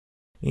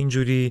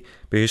 اینجوری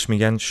بهش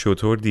میگن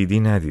شتر دیدی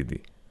ندیدی.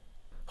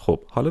 خب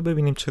حالا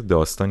ببینیم چه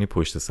داستانی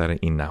پشت سر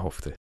این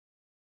نهفته.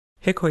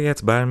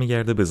 حکایت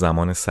برمیگرده به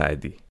زمان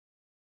سعدی.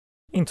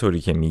 اینطوری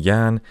که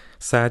میگن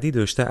سعدی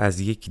داشته از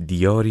یک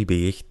دیاری به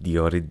یک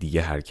دیار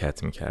دیگه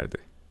حرکت میکرده.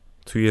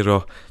 توی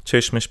راه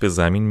چشمش به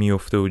زمین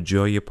میفته و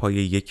جای پای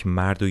یک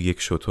مرد و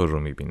یک شتر رو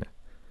میبینه.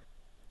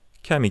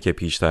 کمی که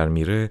پیشتر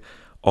میره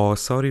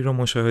آثاری رو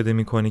مشاهده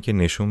میکنی که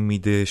نشون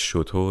میده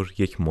شتر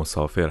یک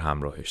مسافر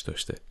همراهش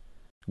داشته.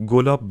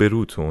 گلاب به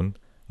روتون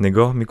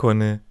نگاه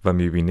میکنه و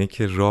میبینه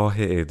که راه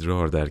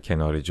ادرار در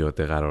کنار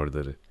جاده قرار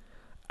داره.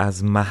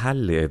 از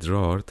محل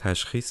ادرار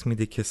تشخیص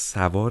میده که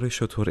سوار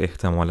شتر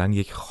احتمالاً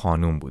یک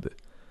خانم بوده.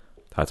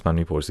 حتما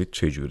میپرسید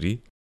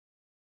چجوری؟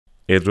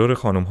 ادرار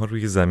خانم ها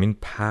روی زمین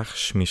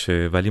پخش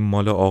میشه ولی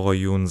مال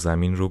آقایون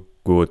زمین رو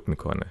گود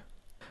میکنه.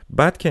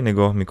 بعد که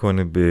نگاه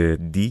میکنه به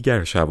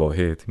دیگر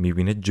شواهد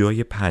میبینه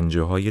جای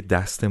پنجه های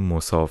دست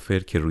مسافر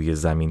که روی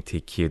زمین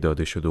تکیه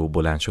داده شده و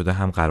بلند شده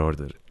هم قرار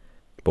داره.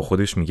 با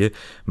خودش میگه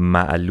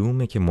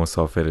معلومه که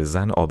مسافر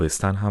زن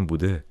آبستن هم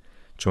بوده،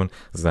 چون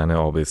زن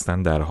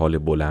آبستن در حال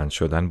بلند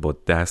شدن با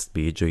دست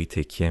به یه جایی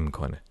تکیه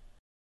میکنه.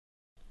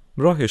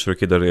 راهش رو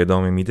که داره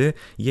ادامه میده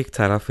یک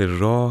طرف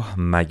راه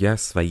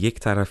مگس و یک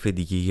طرف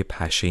دیگه یه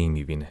پشه‌ای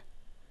میبینه.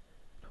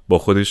 با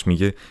خودش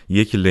میگه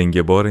یک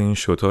لنگه بار این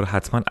شتر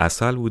حتما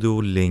عسل بوده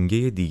و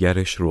لنگه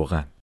دیگرش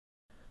روغن.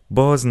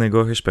 باز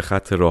نگاهش به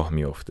خط راه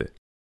میفته.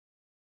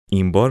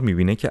 این بار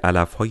میبینه که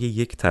علفهای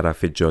یک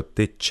طرف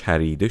جاده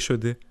چریده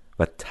شده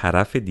و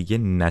طرف دیگه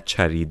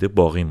نچریده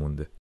باقی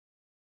مونده.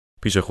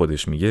 پیش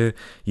خودش میگه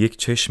یک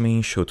چشم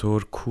این شتر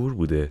کور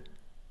بوده،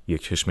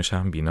 یک چشمش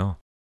هم بینا.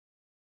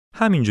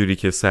 همینجوری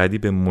که سعدی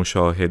به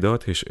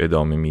مشاهداتش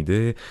ادامه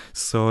میده،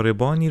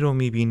 ساربانی رو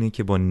میبینه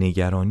که با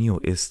نگرانی و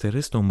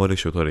استرس دنبال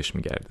شترش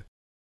میگرده.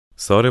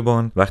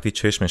 ساربان وقتی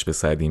چشمش به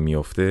سعدی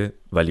میفته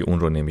ولی اون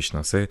رو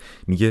نمیشناسه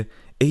میگه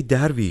ای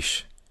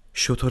درویش،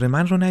 شتر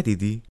من رو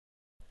ندیدی؟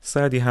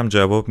 سعدی هم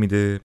جواب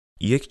میده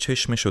یک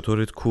چشم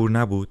شترت کور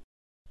نبود؟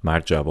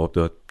 مرد جواب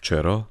داد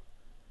چرا؟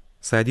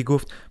 سعدی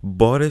گفت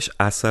بارش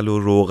عسل و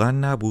روغن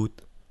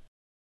نبود؟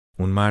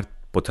 اون مرد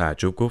با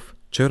تعجب گفت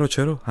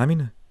چرا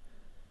همینه.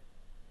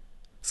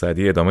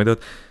 سعدی ادامه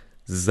داد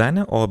زن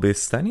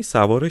آبستنی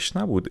سوارش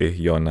نبود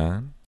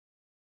احیانا؟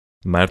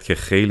 مرد که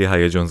خیلی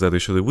هیجان زده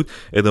شده بود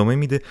ادامه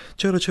میده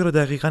چرا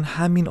دقیقاً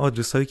همین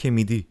آدرسایی که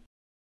میدی.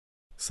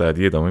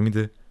 سعدی ادامه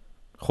میده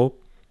خب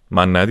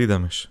من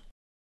ندیدمش.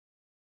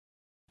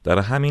 در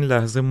همین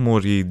لحظه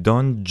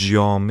مریدان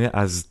جامه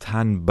از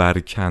تن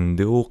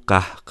برکنده و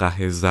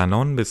قهقه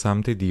زنان به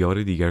سمت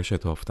دیار دیگر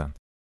شتافتند.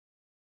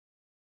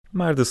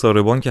 مرد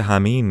ساربان که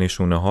همه این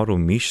نشونه ها رو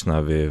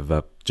میشنوه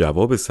و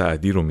جواب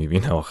سعدی رو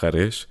میبینه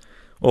آخرش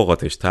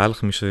اوقاتش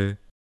تلخ میشه،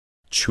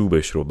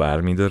 چوبش رو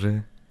بر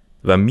میداره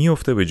و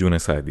میفته به جون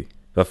سعدی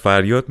و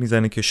فریاد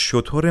میزنه که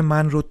شتر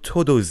من رو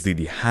تو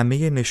دزدیدی،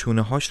 همه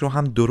نشونه هاش رو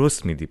هم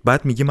درست میدی،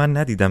 بعد میگی من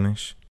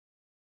ندیدمش.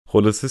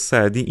 خلاصه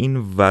سعدی این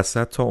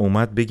وسط تا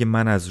اومد بگه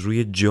من از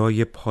روی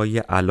جای پای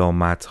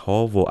علامت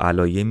ها و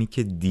علایمی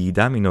که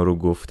دیدم اینا رو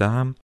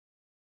گفتم،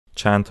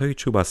 چند تای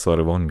چوب از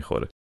ساربان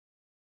میخوره.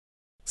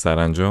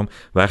 سرانجام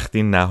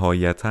وقتی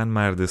نهایتاً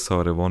مرد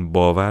ساربان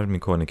باور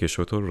میکنه که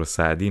شتر رو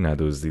سعدی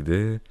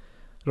ندزدیده،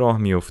 راه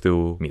میفته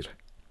و میره.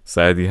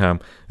 سعدی هم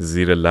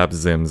زیر لب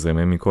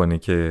زمزمه میکنه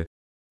که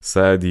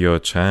سعدیا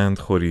چند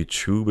خوری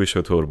چوب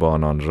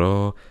شتربانان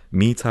را،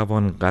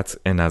 میتوان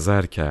قطع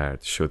نظر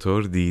کرد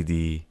شتر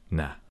دیدی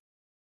نه.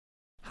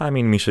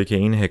 همین میشه که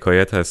این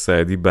حکایت از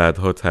سعدی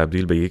بعدها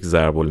تبدیل به یک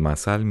ضرب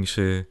المثل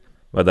میشه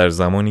و در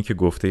زمانی که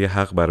گفته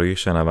حق برای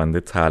شنونده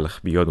تلخ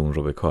بیاد اون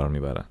رو به کار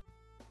میبرن.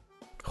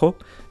 خب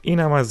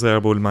اینم از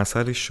ضرب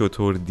المثل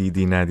شتر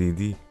دیدی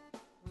ندیدی.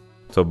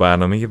 تا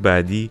برنامه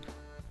بعدی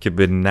که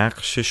به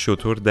نقش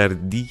شتر در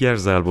دیگر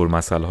ضرب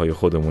المثل‌های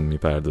خودمون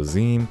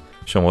میپردازیم،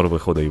 شما رو به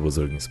خدای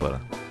بزرگ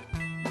میسپارم.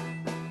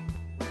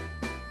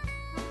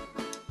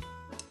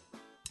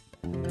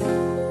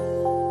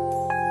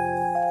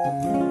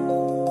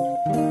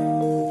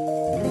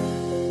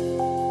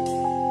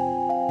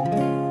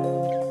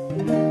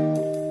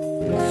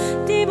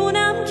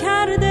 دیوونم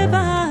کرده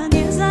بند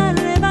یه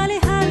ذره، ولی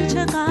هر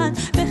چقدر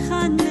به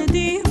خنده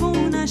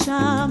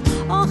دیوونشم،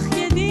 آخ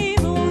یه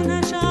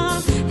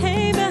دیوونشم.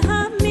 هی به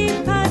هم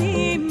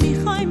میپریم،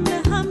 میخوایم به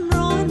هم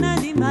راه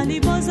ندیم، ولی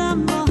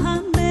بازم با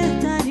هم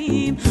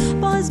بهتریم،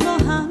 باز با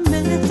هم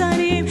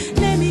بهتریم.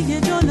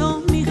 نمیگه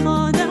جلو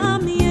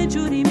میخوادم، یه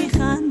جوری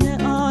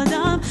میخنده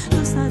آدم،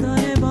 دوست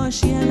داره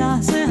باشی یه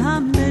لحظه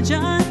هم به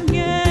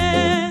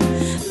جنگه.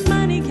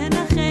 منی که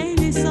نه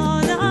خیلی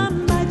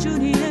سادم،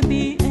 بدجوری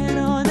بی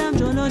ارادم،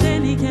 جلو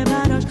دلی که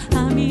براش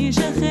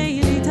همیشه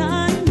خیلی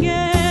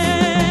تنگه.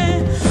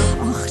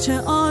 آخ چه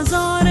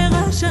آزار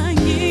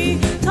قشنگی،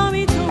 تا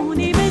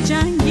میتونی به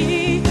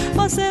جنگی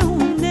واسه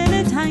اون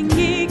دل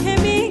تنگی که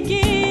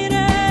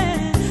میگیره.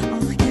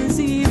 آخ که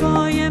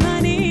زیبای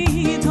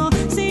منی تو،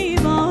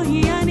 زیبایی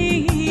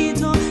یعنی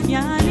تو،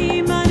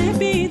 یعنی من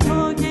بی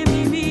تو که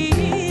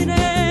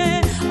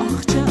میمیره.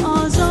 آخ چه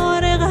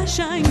آزار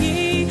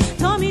قشنگی،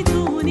 تا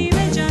میتونی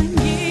به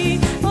جنگی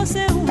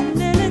واسه اون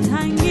دل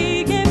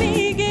تنگی که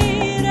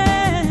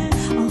میگیره.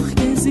 آخ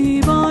که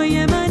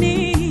زیبای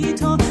منی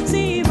تو،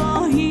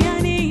 زیبایی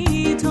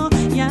یعنی تو،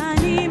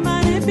 یعنی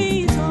من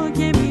بی تو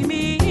که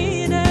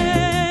میمیره.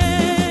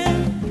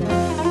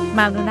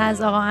 ممنون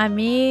از آقا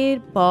امیر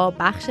با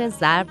بخش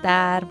ضرب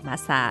در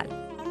مثل.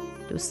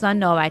 دوستان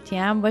نوبتی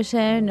هم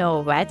باشه،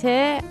 نوبت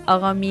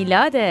آقا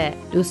میلاده.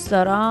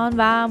 دوستداران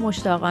و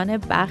مشتاقان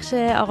بخش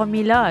آقا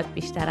میلاد،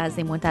 بیشتر از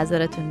این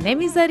منتظرتون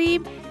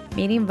نمیذاریم،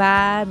 میریم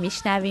و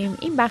میشنویم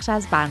این بخش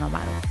از برنامه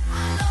رو.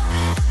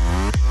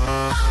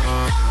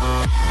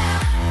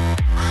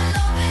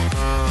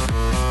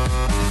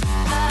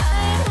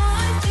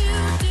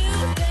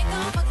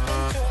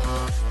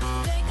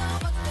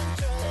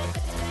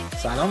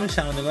 سلام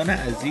شنوندگان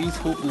عزیز،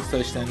 خوب دوست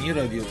داشتنی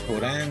رادیو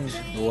تورنج،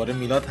 دوباره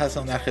میلاد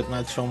هستم در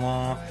خدمت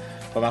شما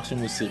با بخش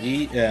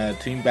موسیقی.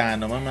 تو این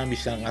برنامه من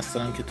بیشتر قصد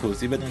دارم که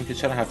توضیح بدم که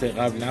چرا هفته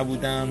قبل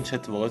نبودم، چه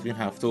اتفاقاتی این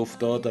هفته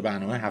افتاد و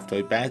برنامه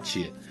هفته‌های بعد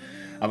چیه.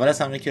 اول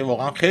از همه که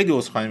واقعا خیلی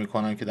عذرخواهی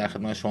میکنم که در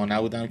خدمت شما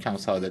نبودم، کم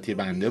سعادتی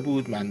بنده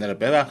بود، بنده رو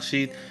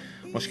ببخشید.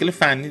 مشکل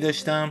فنی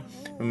داشتم،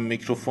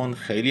 میکروفون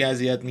خیلی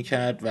اذیت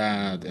میکرد و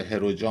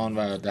هروجان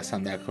و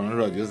دست‌اندرکاران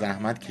رادیو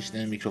زحمت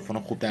کشیدن میکروفون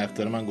خوب در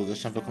اختیار من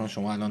گذاشتم. فکر کنم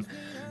شما الان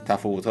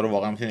تفاوت‌ها رو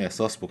واقعا میتونید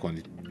احساس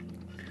بکنید.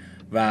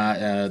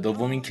 و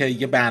دوم این که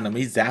یه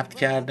برنامه‌ای ضبط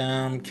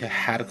کردم که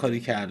هر کاری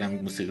کردم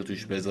موسیقی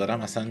توش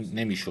بذارم اصلا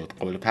نمیشد،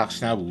 قابل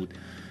پخش نبود،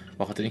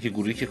 به خاطر اینکه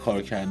گروهی که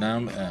کار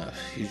کردم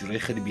یه جورایی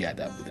خیلی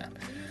بی‌ادب بودن.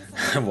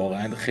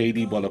 واقعا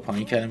خیلی بالا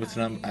پایین کردم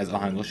بتونم از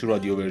آهنگاشو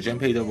رادیو ورژن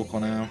پیدا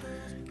بکنم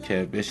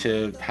که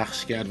بشه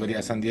پخش کرد، ولی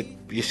اصلا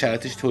یه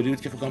شرطش طوری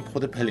بود که فکر کنم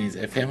خود پلینز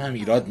اف ام هم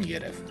ایراد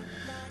میگرفت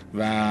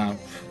و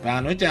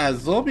برنامه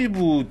جذابی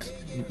بود،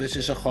 به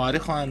چش خواهری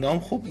خواننده هم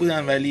خوب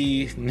بودن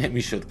ولی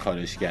نمیشد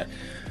کارش کرد.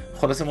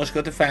 خلاصه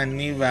مشکلات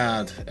فنی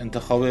و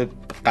انتخاب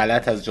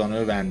غلط از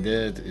جانب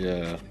بنده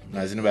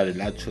نظیر بر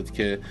علت شد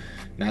که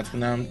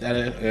نتونم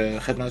در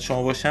خدمت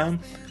شما باشم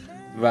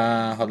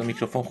و حالا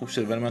میکروفون خوب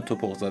شده ولی من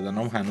توپق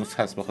زدنم هنوز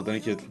هست، به خاطر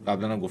اینکه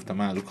قبلا هم گفتم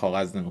من رو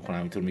کاغذ نمیخونم،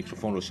 اینطور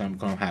میکروفون روشن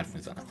میکنم حرف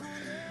میزنم.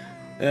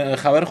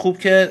 خبر خوب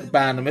که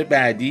برنامه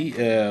بعدی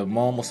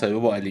ما مصاحبه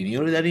با آلینی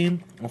رو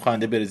داریم، اون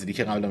خواننده برزیلی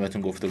که قبلا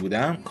بهتون گفته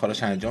بودم،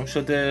 کارش انجام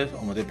شده،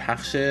 آماده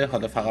پخشه.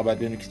 حالا فقط باید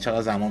ببینیم که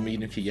چقدر زمان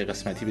میگیریم که یه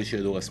قسمتی بشه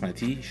یا 2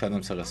 قسمتی، شاید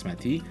هم 3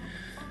 قسمتی.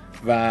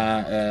 و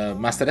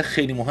مسئله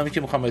خیلی مهمی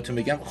که میخوام بهتون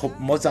بگم، خب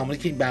ما زمانی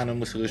که این برنامه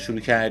موسیقی رو شروع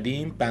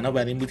کردیم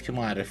بنابراین بود که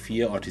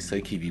معرفی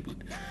آرتیست‌های کیوی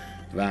بود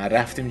و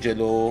رفتیم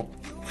جلو،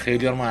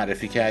 خیلی ها رو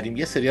معرفی کردیم،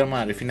 یه سری ها رو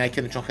معرفی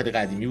نکردیم چون خیلی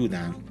قدیمی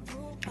بودن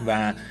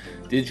و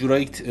یه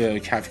جورایی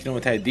کفگیر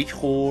متعدیک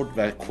خورد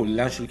و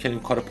کلا شروع کردیم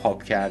کار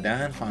پاپ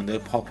کردن، خواننده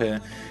پاپ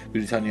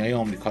بریتانیایی،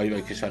 آمریکایی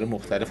و کشور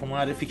مختلف رو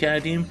معرفی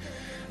کردیم.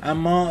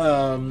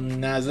 اما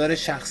نظر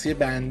شخصی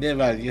بنده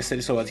و یه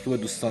سری صحبتی که با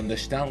دوستان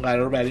داشتم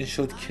قرار بر این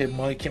شد که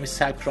ما کمی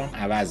سبک رو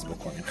عوض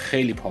بکنیم.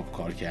 خیلی پاپ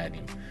کار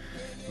کردیم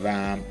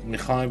و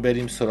میخوایم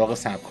بریم سراغ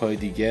سبک‌های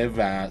دیگه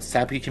و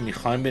سبکی که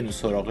میخوایم بریم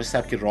سراغش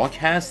سبک راک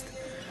هست.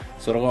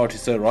 سراغ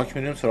آرتیست‌های راک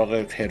میریم، سراغ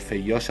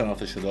حرفه‌ای‌ها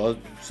شناخته شده،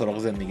 سراغ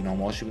زندگی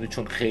نامه‌هاشون میریم،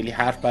 چون خیلی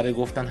حرف برای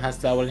گفتن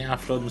هست درباره این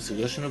افراد،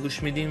 موسیقی‌هاشون رو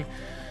گوش میدیم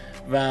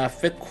و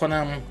فکر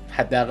کنم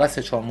حداقل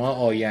 3-4 ماه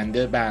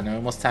آینده برنامه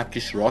ما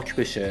سبکش راک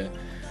بشه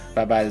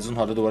و بعد از اون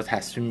حالا دوباره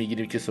تصمیم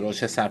میگیریم که سراغ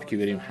چه سبکی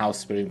بریم،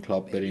 هاوس بریم،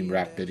 کلاب بریم،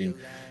 رپ بریم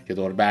یا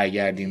دوباره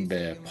برگردیم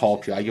به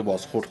پاپ یا اگه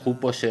بازخورد خوب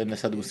باشه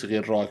نسبت موسیقی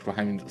راک رو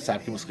همین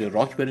سبک موسیقی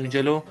راک بریم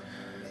جلو.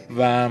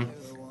 و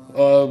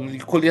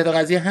کلیت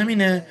قضیه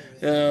همینه.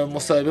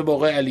 مصاحبه با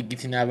آقای علی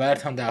گیتی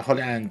نورد هم در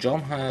حال انجام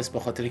هست، به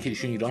خاطر اینکه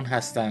ایشون ایران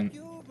هستن.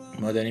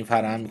 ما داریم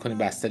فراهم میکنیم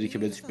بستری که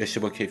بشه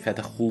با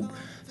کیفیت خوب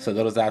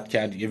صدا رو ضبط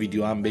کرد، یه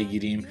ویدیو هم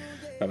بگیریم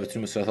و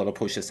بتونیم به صورت حالا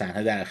پشت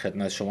صحنه در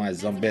خدمت شما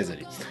عزیزان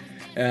بذاریم.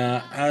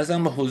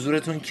 عرضم به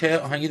حضورتون که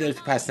آهنگی دارید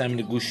تو پس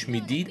زمینه گوش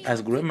میدید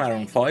از گروه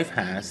مرون 5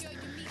 هست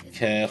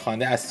که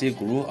خواننده اصلی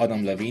گروه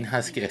آدم لوین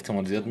هست که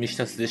احتمال زیاد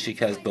میشناسیدش،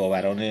 یکی از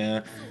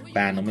داوران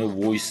برنامه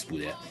وایس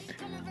بوده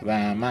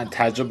و من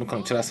تعجب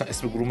میکنم چرا اصلا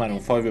اسم گروه مرون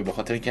 5 به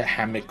خاطر اینکه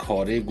همه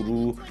کاره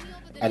گروه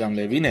آدم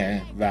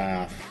لوینه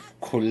و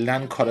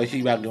کلا کارهایی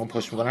که بقیه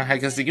پشت میکنن هر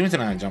کس دیگه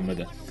میتونه انجام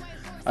بده.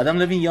 آدم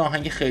لوین یه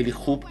آهنگ خیلی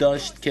خوب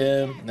داشت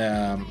که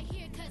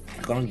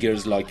کارون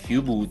گیرز لایک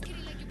یو بود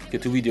که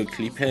تو ویدیو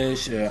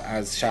کلیپش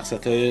از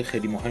شخصیت‌های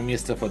خیلی مهمی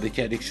استفاده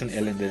کرد، یکشون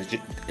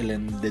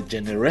الن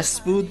دجنرس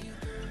بود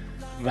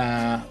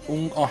و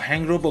اون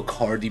آهنگ رو با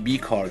کاردی بی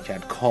کار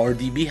کرد.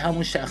 کاردی بی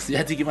همون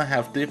شخصیتی که من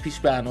هفته پیش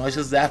برنامه‌اش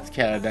رو ضبط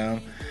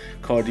کردم،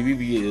 کاردی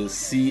بی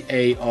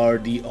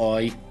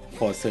CARDI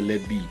فاصله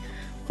B.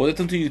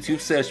 خودتون تو یوتیوب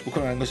سرچ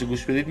بکنید آهنگاشو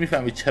گوش بدید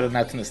میفهمید چرا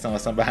نتونستم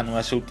اصلا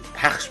برنامه‌اش رو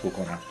پخش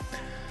بکنم.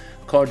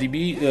 کاردی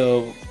بی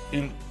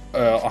این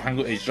آهنگ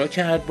رو اجرا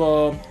کرد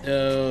با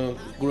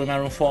گروه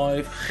مرون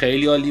 5،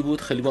 خیلی عالی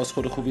بود، خیلی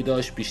بازخورد خوبی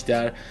داشت،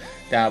 بیشتر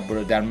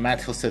در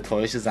مدح و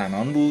ستایش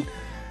زنان بود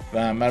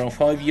و مرون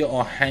 5 یه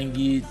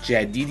آهنگی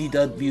جدیدی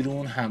داد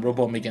بیرون همراه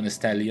با میگن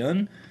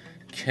استالیون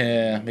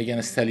که میگن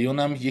استالیون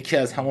هم یکی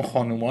از همون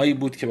خانومایی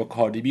بود که با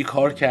کاردی بی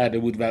کار کرده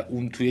بود و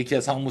اون توی یکی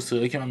از همون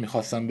موسیقی که من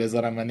میخواستم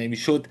بذارم و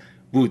نمیشد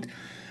بود.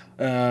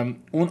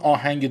 اون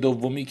آهنگ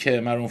دومی که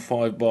مرون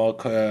 5 با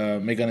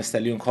میگن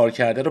استالیون کار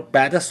کرده رو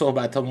بعد از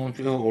صحبتامون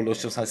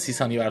اولش 30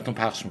 ثانیه براتون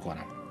پخش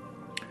میکنم.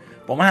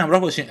 با ما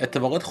همراه باشین.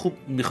 اتفاقات خوب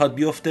میخواد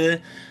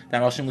بیفته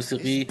در بخش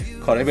موسیقی،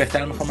 کارهای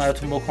بهتر میخوام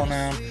براتون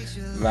بکنم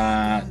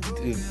و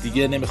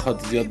دیگه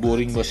نمیخواد زیاد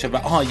بورینگ باشه.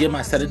 و یه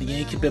مسئله دیگه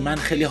اینه که به من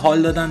خیلی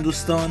حال دادن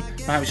دوستان،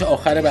 من همیشه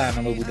آخر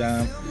برنامه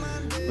بودم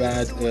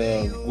و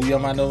گویا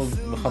منو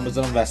میخوام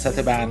بذارم وسط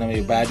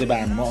برنامه. بعد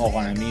برنامه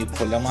آقا امیر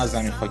کلا ما از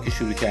زمین خاکی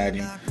شروع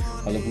کردیم،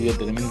 حالا گویا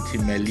داریم این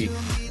تیم ملی.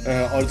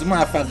 آرزو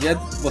موفقیت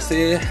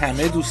واسه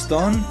همه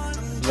دوستان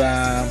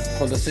و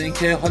خلاصه این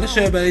که حالا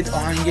شاید برید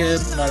آهنگ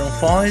مارون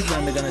 5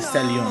 و مگان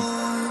استالیون.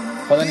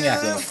 خدا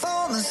نگهدار.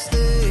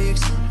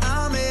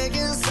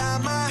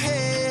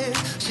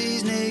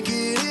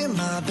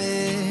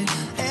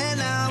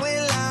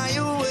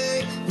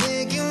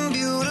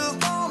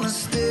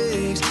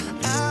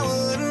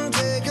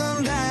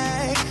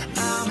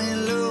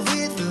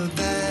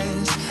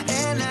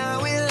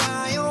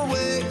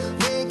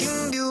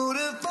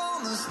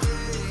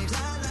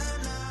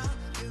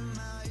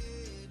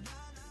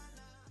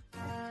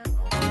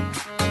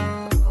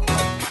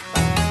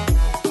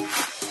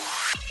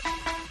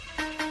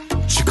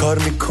 کار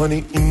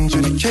میکنی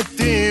اینجوری که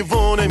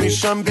دیوونه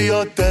میشم،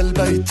 بیا دل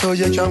بری تو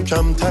یکم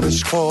کم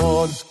ترش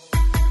کن.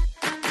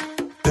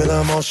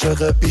 دلم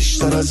عاشق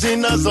بیشتر از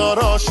این نظر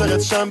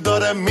عاشقت شم،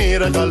 داره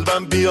میره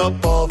قلبم بیا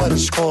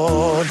باورش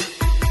کن.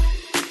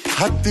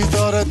 حدی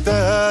داره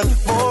دل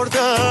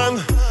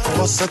مردن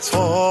واسه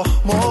تو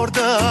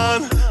مردن،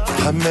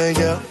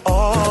 همه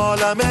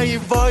عالمه ای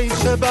وای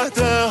چه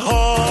بده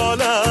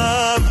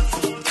حالم.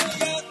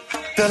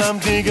 دلم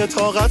دیگه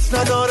طاقت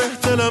نداره،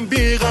 دلم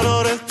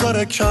بیقراره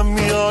داره کم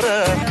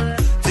میاره.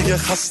 دیگه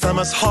خستم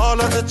از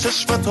حالت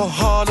چشم تو،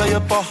 حالای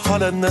با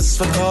حال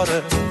نصف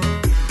کاره.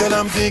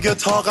 دلم دیگه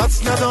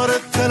طاقت نداره،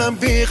 دلم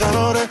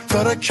بیقراره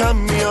داره کم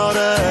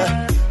میاره.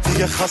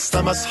 دیگه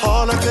خستم از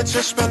حالت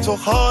چشم تو،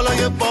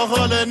 حالای با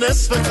حال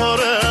نصف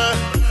کاره.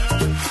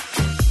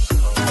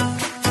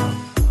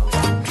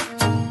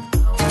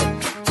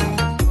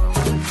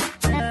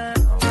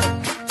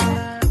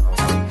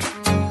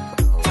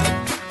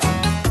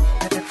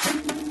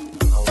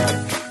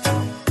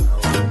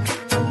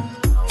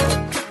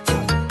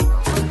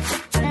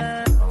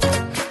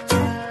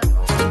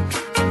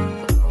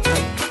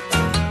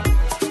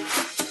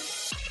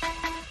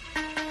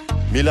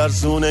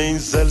 میلرزونه این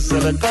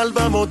زلزله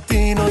قلبم و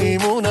دین و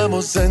ایمونم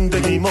و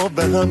زندگیم و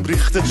به هم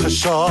ریخته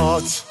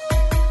چشات.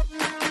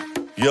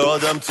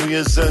 یادم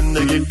توی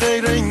زندگی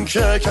غیر این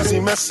که کسی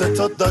مثل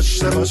تو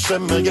داشته باشه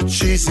مگه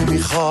چیزی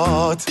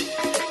میخواد.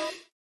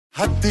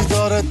 حدی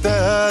داره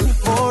دل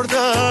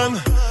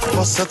مردن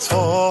واسه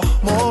تو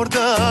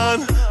مردن،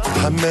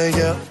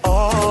 همه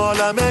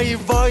عالمه ای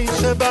وای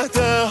چه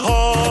بده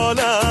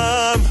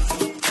حالم.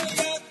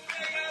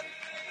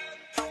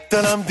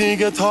 دلم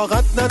دیگه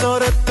طاقت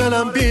نداره،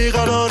 دلم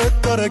بیقراره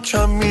داره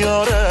کم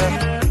میاره.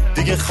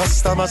 دیگه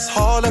خستم از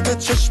حالت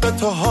چشم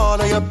تو،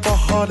 حالای با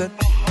حالت.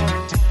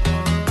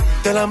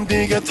 دلم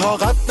دیگه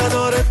طاقت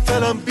نداره،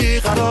 دلم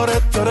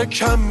بیقراره داره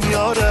کم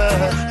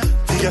میاره.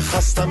 دیگه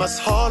خستم از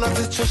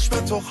حالت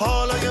چشم تو،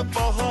 حالای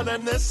با حال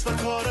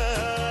نصف کاره.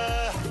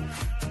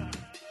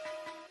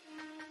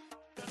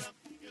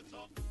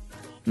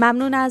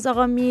 ممنون از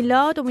آقا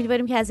میلاد،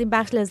 امیدواریم که از این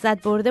بخش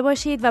لذت برده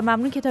باشید و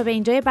ممنون که تا به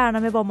اینجای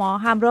برنامه با ما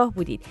همراه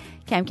بودید.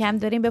 کم کم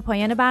داریم به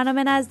پایان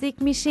برنامه نزدیک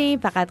میشیم،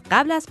 فقط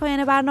قبل از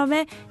پایان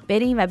برنامه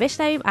بریم و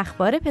بشنویم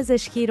اخبار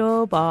پزشکی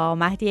رو با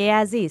مهدی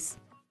عزیز.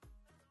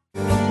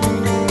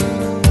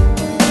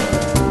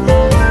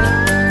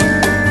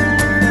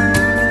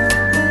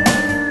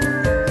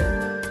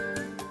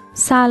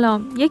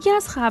 سلام. یکی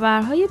از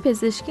خبرهای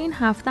پزشکی این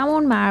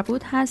هفتهمون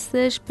مربوط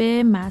هستش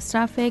به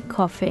مصرف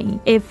کافئین.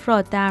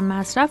 افراط در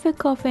مصرف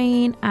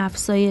کافئین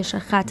افزایش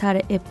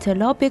خطر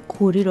ابتلا به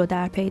کوری رو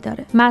در پی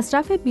داره.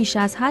 مصرف بیش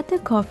از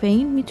حد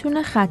کافئین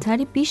میتونه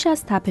خطری بیش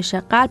از تپش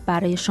قلب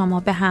برای شما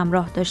به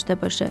همراه داشته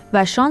باشه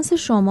و شانس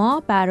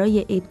شما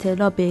برای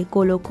ابتلا به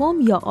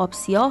گلوکوم یا آب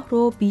سیاه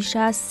رو بیش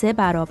از 3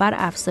 برابر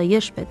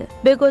افزایش بده.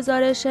 به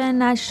گزارش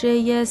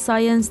نشریه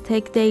ساینس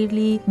تک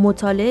دیلی،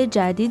 مطالعه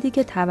جدیدی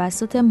که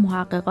توسط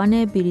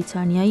محققان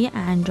بریتانیایی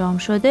انجام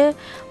شده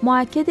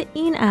مؤکد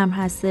این امر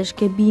هستش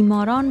که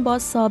بیماران با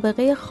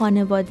سابقه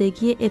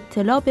خانوادگی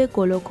ابتلا به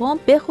گلوکوم،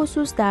 به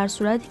خصوص در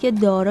صورتی که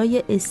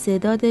دارای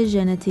استعداد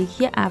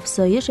ژنتیکی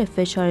افزایش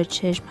فشار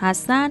چشم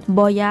هستند،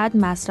 باید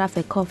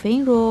مصرف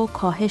کافئین رو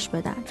کاهش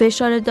بدن.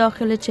 فشار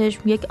داخل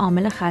چشم یک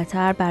عامل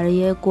خطر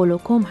برای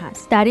گلوکوم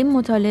هست. در این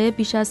مطالعه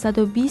بیش از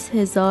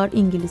 120,000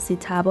 انگلیسی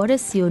تبار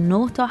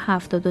 39 تا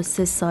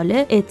 73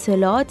 ساله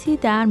اطلاعاتی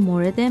در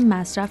مورد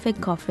مصرف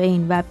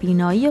کافئین و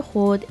بینایی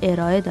خود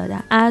ارائه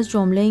دادن، از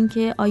جمله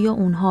اینکه آیا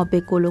اونها به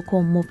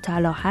گلوکوم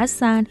مبتلا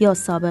هستند یا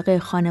سابقه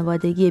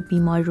خانوادگی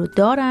بیماری رو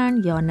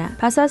دارن یا نه.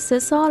 پس از 3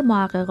 سال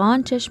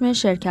محققان چشم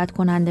شرکت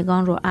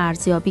کنندگان رو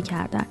ارزیابی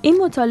کردند. این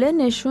مطالعه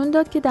نشون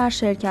داد که در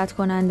شرکت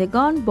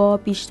کنندگان با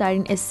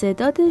بیشترین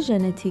استعداد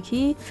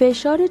ژنتیکی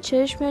فشار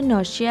چشم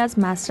ناشی از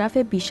مصرف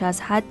بیش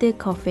از حد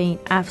کافئین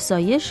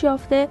افزایش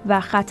یافته و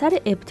خطر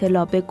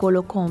ابتلا به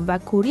گلوکوم و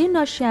کوری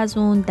ناشی از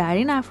اون در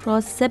این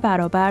افراد 3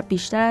 برابر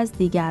بیشتر از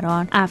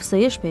دیگران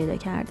افزایش پیدا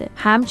کرده.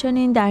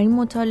 همچنین در این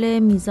مطالعه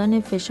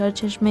میزان فشار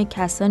چشم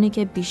کسانی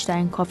که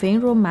بیشترین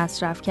کافئین رو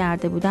مصرف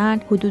کرده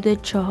بودند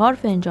حدود 4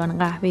 فنجان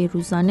قهوه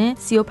روزانه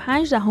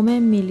 35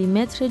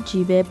 میلیمتر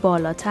جیوه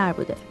بالاتر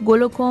بوده.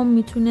 گلوکوم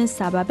میتونه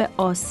سبب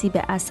آسیب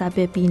عصب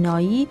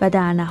بینایی و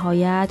در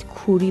نهایت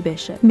کوری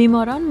بشه.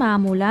 بیماران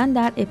معمولاً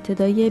در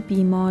ابتدای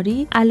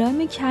بیماری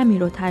علائم کمی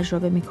رو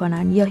تجربه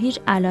میکنن یا هیچ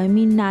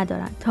علائمی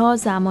ندارن تا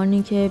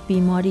زمانی که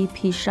بیماری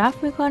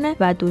پیشرفت میکنه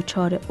و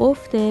دچار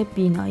افت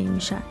بینایی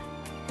میشن.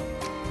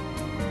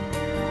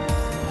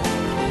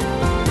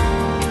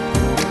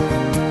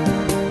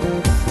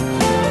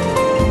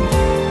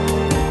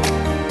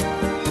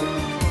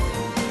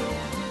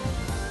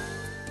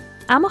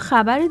 اما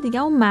خبر دیگه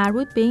اون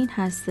مربوط به این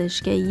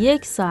هستش که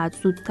 1 ساعت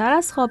زودتر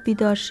از خواب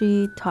بیدار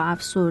شید تا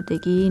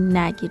افسردگی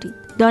نگیرید.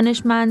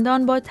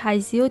 دانشمندان با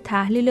تجزیه و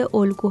تحلیل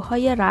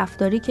الگوهای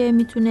رفتاری که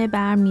میتونه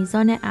بر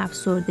میزان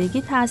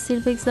افسردگی تاثیر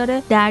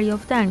بگذاره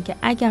دریافتن که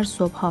اگر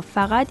صبحها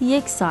فقط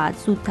 1 ساعت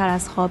زودتر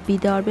از خواب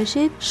بیدار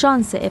بشید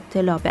شانس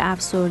ابتلا به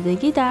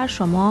افسردگی در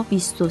شما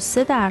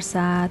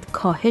 23%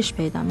 کاهش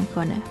پیدا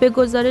میکنه. به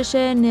گزارش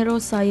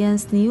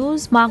نوروساینس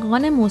نیوز،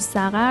 محققان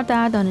مستقر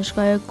در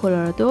دانشگاه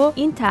کلرادو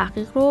این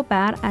تحقیق رو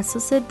بر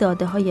اساس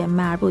داده‌های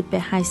مربوط به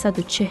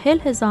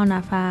 840,000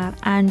 نفر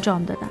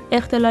انجام دادن.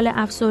 اختلال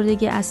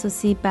افسردگی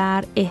اساسی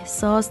بر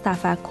احساس،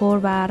 تفکر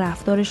و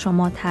رفتار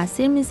شما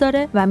تاثیر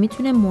میذاره و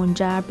میتونه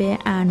منجر به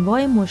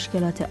انواع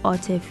مشکلات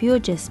عاطفی و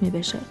جسمی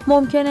بشه.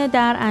 ممکنه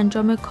در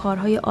انجام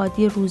کارهای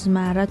عادی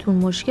روزمره‌تون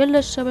مشکل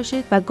داشته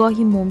باشید و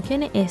گاهی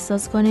ممکنه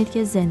احساس کنید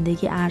که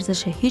زندگی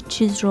ارزش هیچ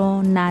چیز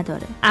رو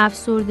نداره.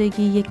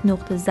 افسردگی یک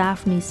نقطه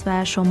ضعف نیست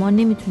و شما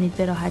نمیتونید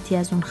به راحتی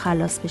از اون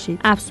خلاص بشید.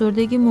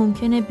 افسردگی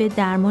ممکنه به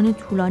درمان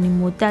طولانی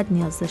مدت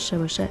نیاز داشته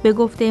باشه. به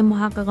گفته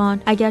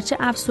محققان، اگرچه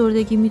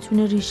افسردگی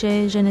میتونه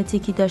ریشه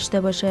ژنتیکی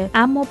داشته باشه،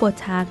 اما با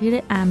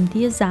تغییر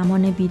عمدی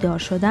زمان بیدار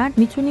شدن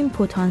میتونیم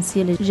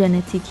پتانسیل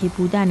ژنتیکی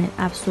بودن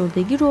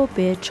افسردگی رو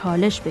به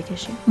چالش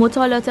بکشیم.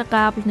 مطالعات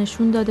قبل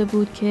نشون داده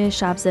بود که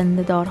شب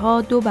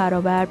زنده‌دارها 2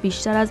 برابر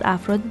بیشتر از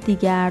افراد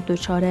دیگر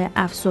دچار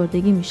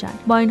افسردگی میشن.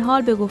 با این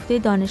حال به گفته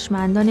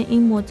دانشمندان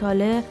این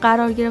مطالعه،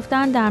 قرار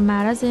گرفتن در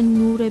معرض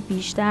نور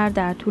بیشتر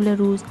در طول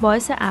روز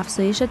باعث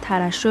افزایش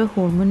ترشح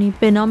هورمونی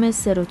به نام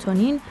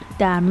سروتونین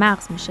در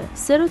مغز میشه.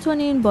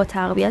 سروتونین با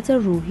تقویت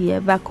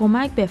روحیه و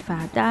کمک به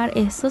فرد در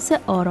احساس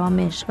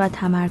آرامش و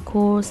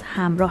تمرکز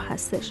همراه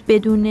هستش.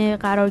 بدون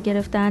قرار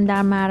گرفتن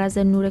در معرض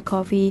نور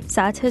کافی،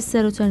 سطح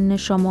سروتونین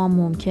شما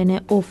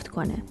ممکنه افت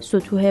کنه.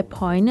 سطوح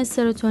پایین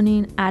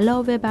سروتونین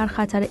علاوه بر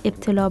خطر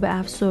ابتلا به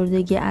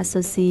افسردگی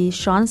اساسی،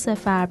 شانس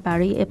فرد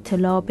برای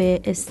ابتلا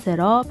به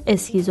اضطراب،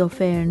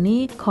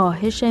 اسکیزوفرنی،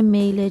 کاهش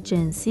میل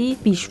جنسی،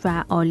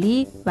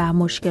 بیش‌فعالی و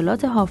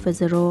مشکلات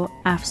حافظه رو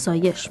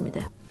افزایش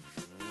میده.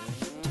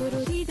 تو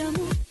رو دیدم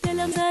و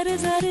دلم ذره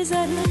ذره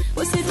ذره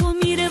واسه تو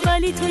میره،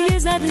 ولی تو یه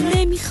ذره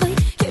نمیخوای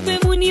که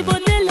بمونی با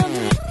دلم.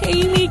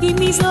 هی میگی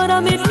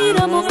میذارمت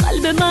میرم و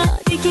قلب من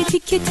دیگه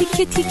تیکه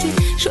تیکه تیکه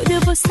شده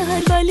واسه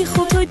هر، ولی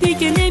خب تو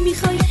دیگه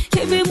نمیخوای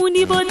که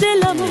بمونی با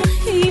دلم.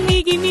 هی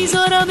میگی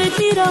میذارمت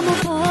میرم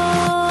و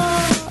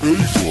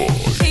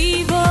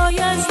ای وای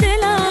از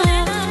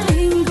دلم،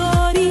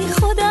 انگاری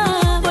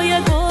خودم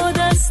باید با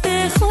دست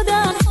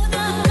خودم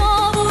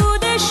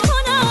نابودش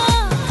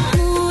کنم.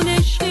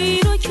 اونش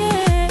ای رو که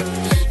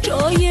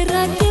جای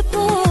رد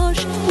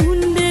پاش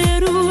مونده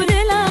رو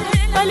دلم،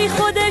 ولی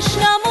خودش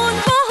نمون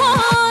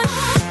باهاش.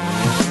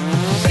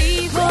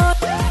 ای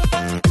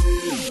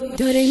وای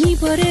داره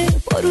میباره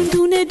بارون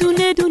دونه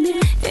دونه دونه،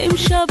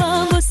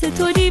 امشبم واسه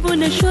تو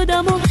دیوونه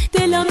شدم و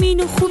دلم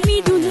اینو خوب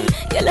میدونه.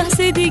 یه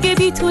لحظه دیگه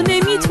بی تو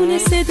نمیتونه،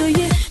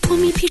 صدای تو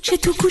میپیچه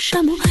تو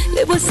گوشم و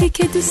لباسی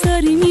که دوست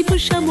داری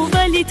میپوشم و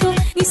ولی تو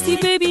نیستی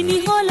ببینی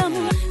حالم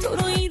و تو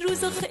رو این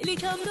روزا خیلی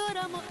کم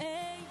دارم و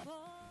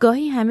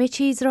گاهی همه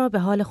چیز را به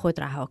حال خود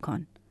رها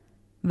کن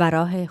و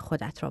راه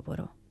خودت را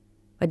برو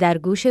و در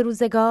گوش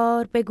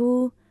روزگار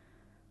بگو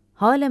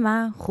حال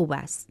من خوب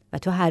است و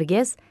تو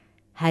هرگز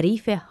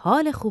حریف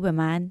حال خوب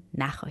من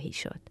نخواهی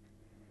شد.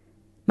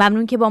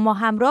 ممنون که با ما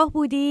همراه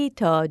بودی.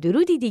 تا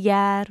درودی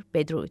دیگر،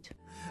 بدرود.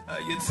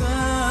 اگه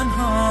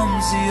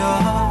تنهام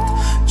زیاد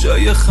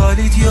جای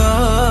خالیت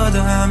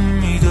یادم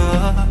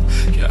میداد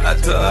که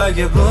حتی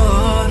اگه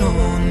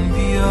بارون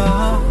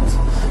بیاد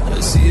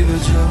کسی به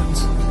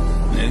جات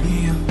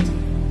نمیاد.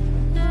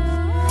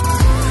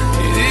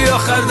 دیدی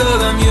آخر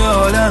دادم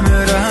یادم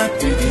رد،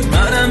 دیدی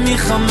منم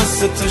میخوام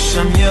مثل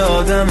توشم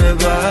یادم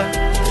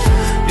بعد.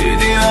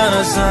 دیدی من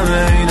از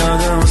همه این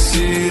آدم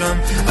سیرم،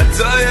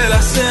 حتی یه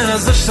لحظه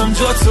نذاشتم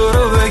جا تو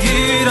رو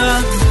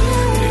بگیرم.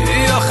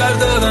 دیدی آخر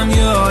دادم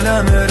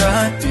یادم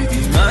رد،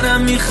 دیدی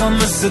منم میخوام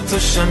مثل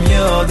توشم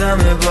یادم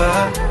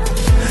بعد.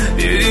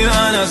 دیدی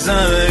من از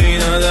همه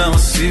این آدم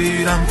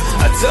سیرم،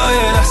 حتی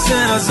یه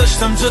لحظه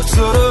نذاشتم جا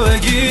تو رو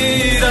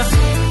بگیرم.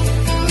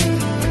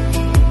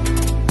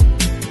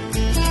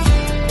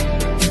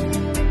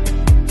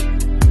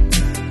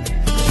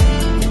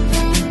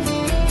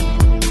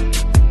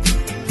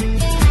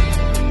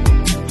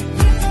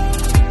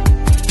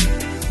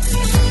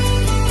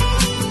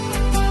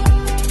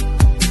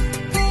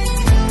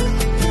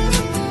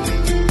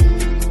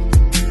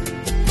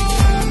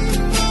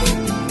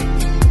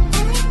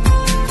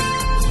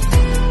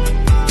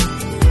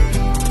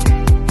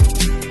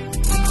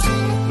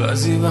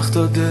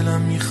 وقتا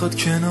دلم میخواد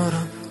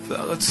کنارم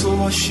فقط تو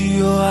باشی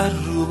یا هر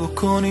رو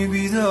بکنی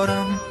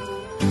بیدارم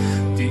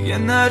دیگه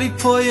نری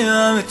پای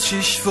همه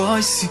چیش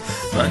وایسی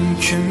من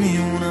که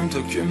میمونم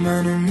تا که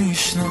منو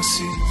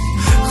میشناسی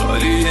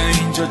خالیه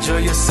اینجا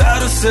جای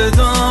سر و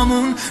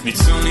صدامون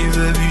میتونی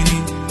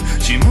ببینی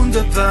چی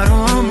مونده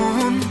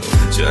برامون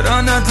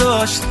چرا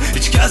نداشت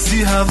هیچ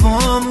کسی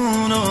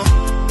هوامونو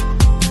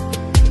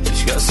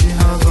هیچ کسی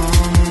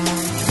هوامون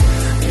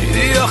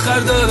دیدی آخر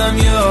دادم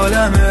یه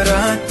عالم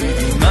رد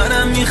دیدی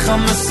منم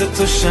میخوام مثل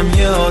تو شم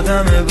یه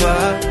آدم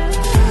بد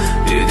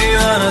دیدی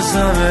من از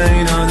همه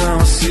این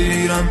آدم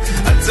سیرم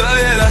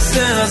حتی یه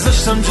لحظه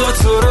نذاشتم جا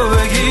تو رو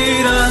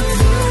بگیرم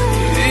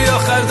دیدی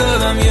آخر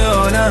دادم یه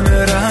عالم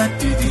رد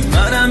دیدی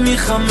منم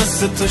میخوام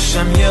مثل تو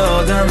شم یه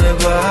آدم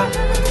بد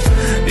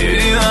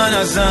دیدی من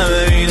از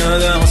همه این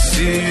آدم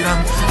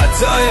سیرم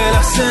حتی یه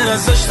لحظه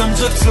نذاشتم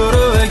جا تو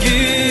رو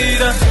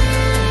بگیرم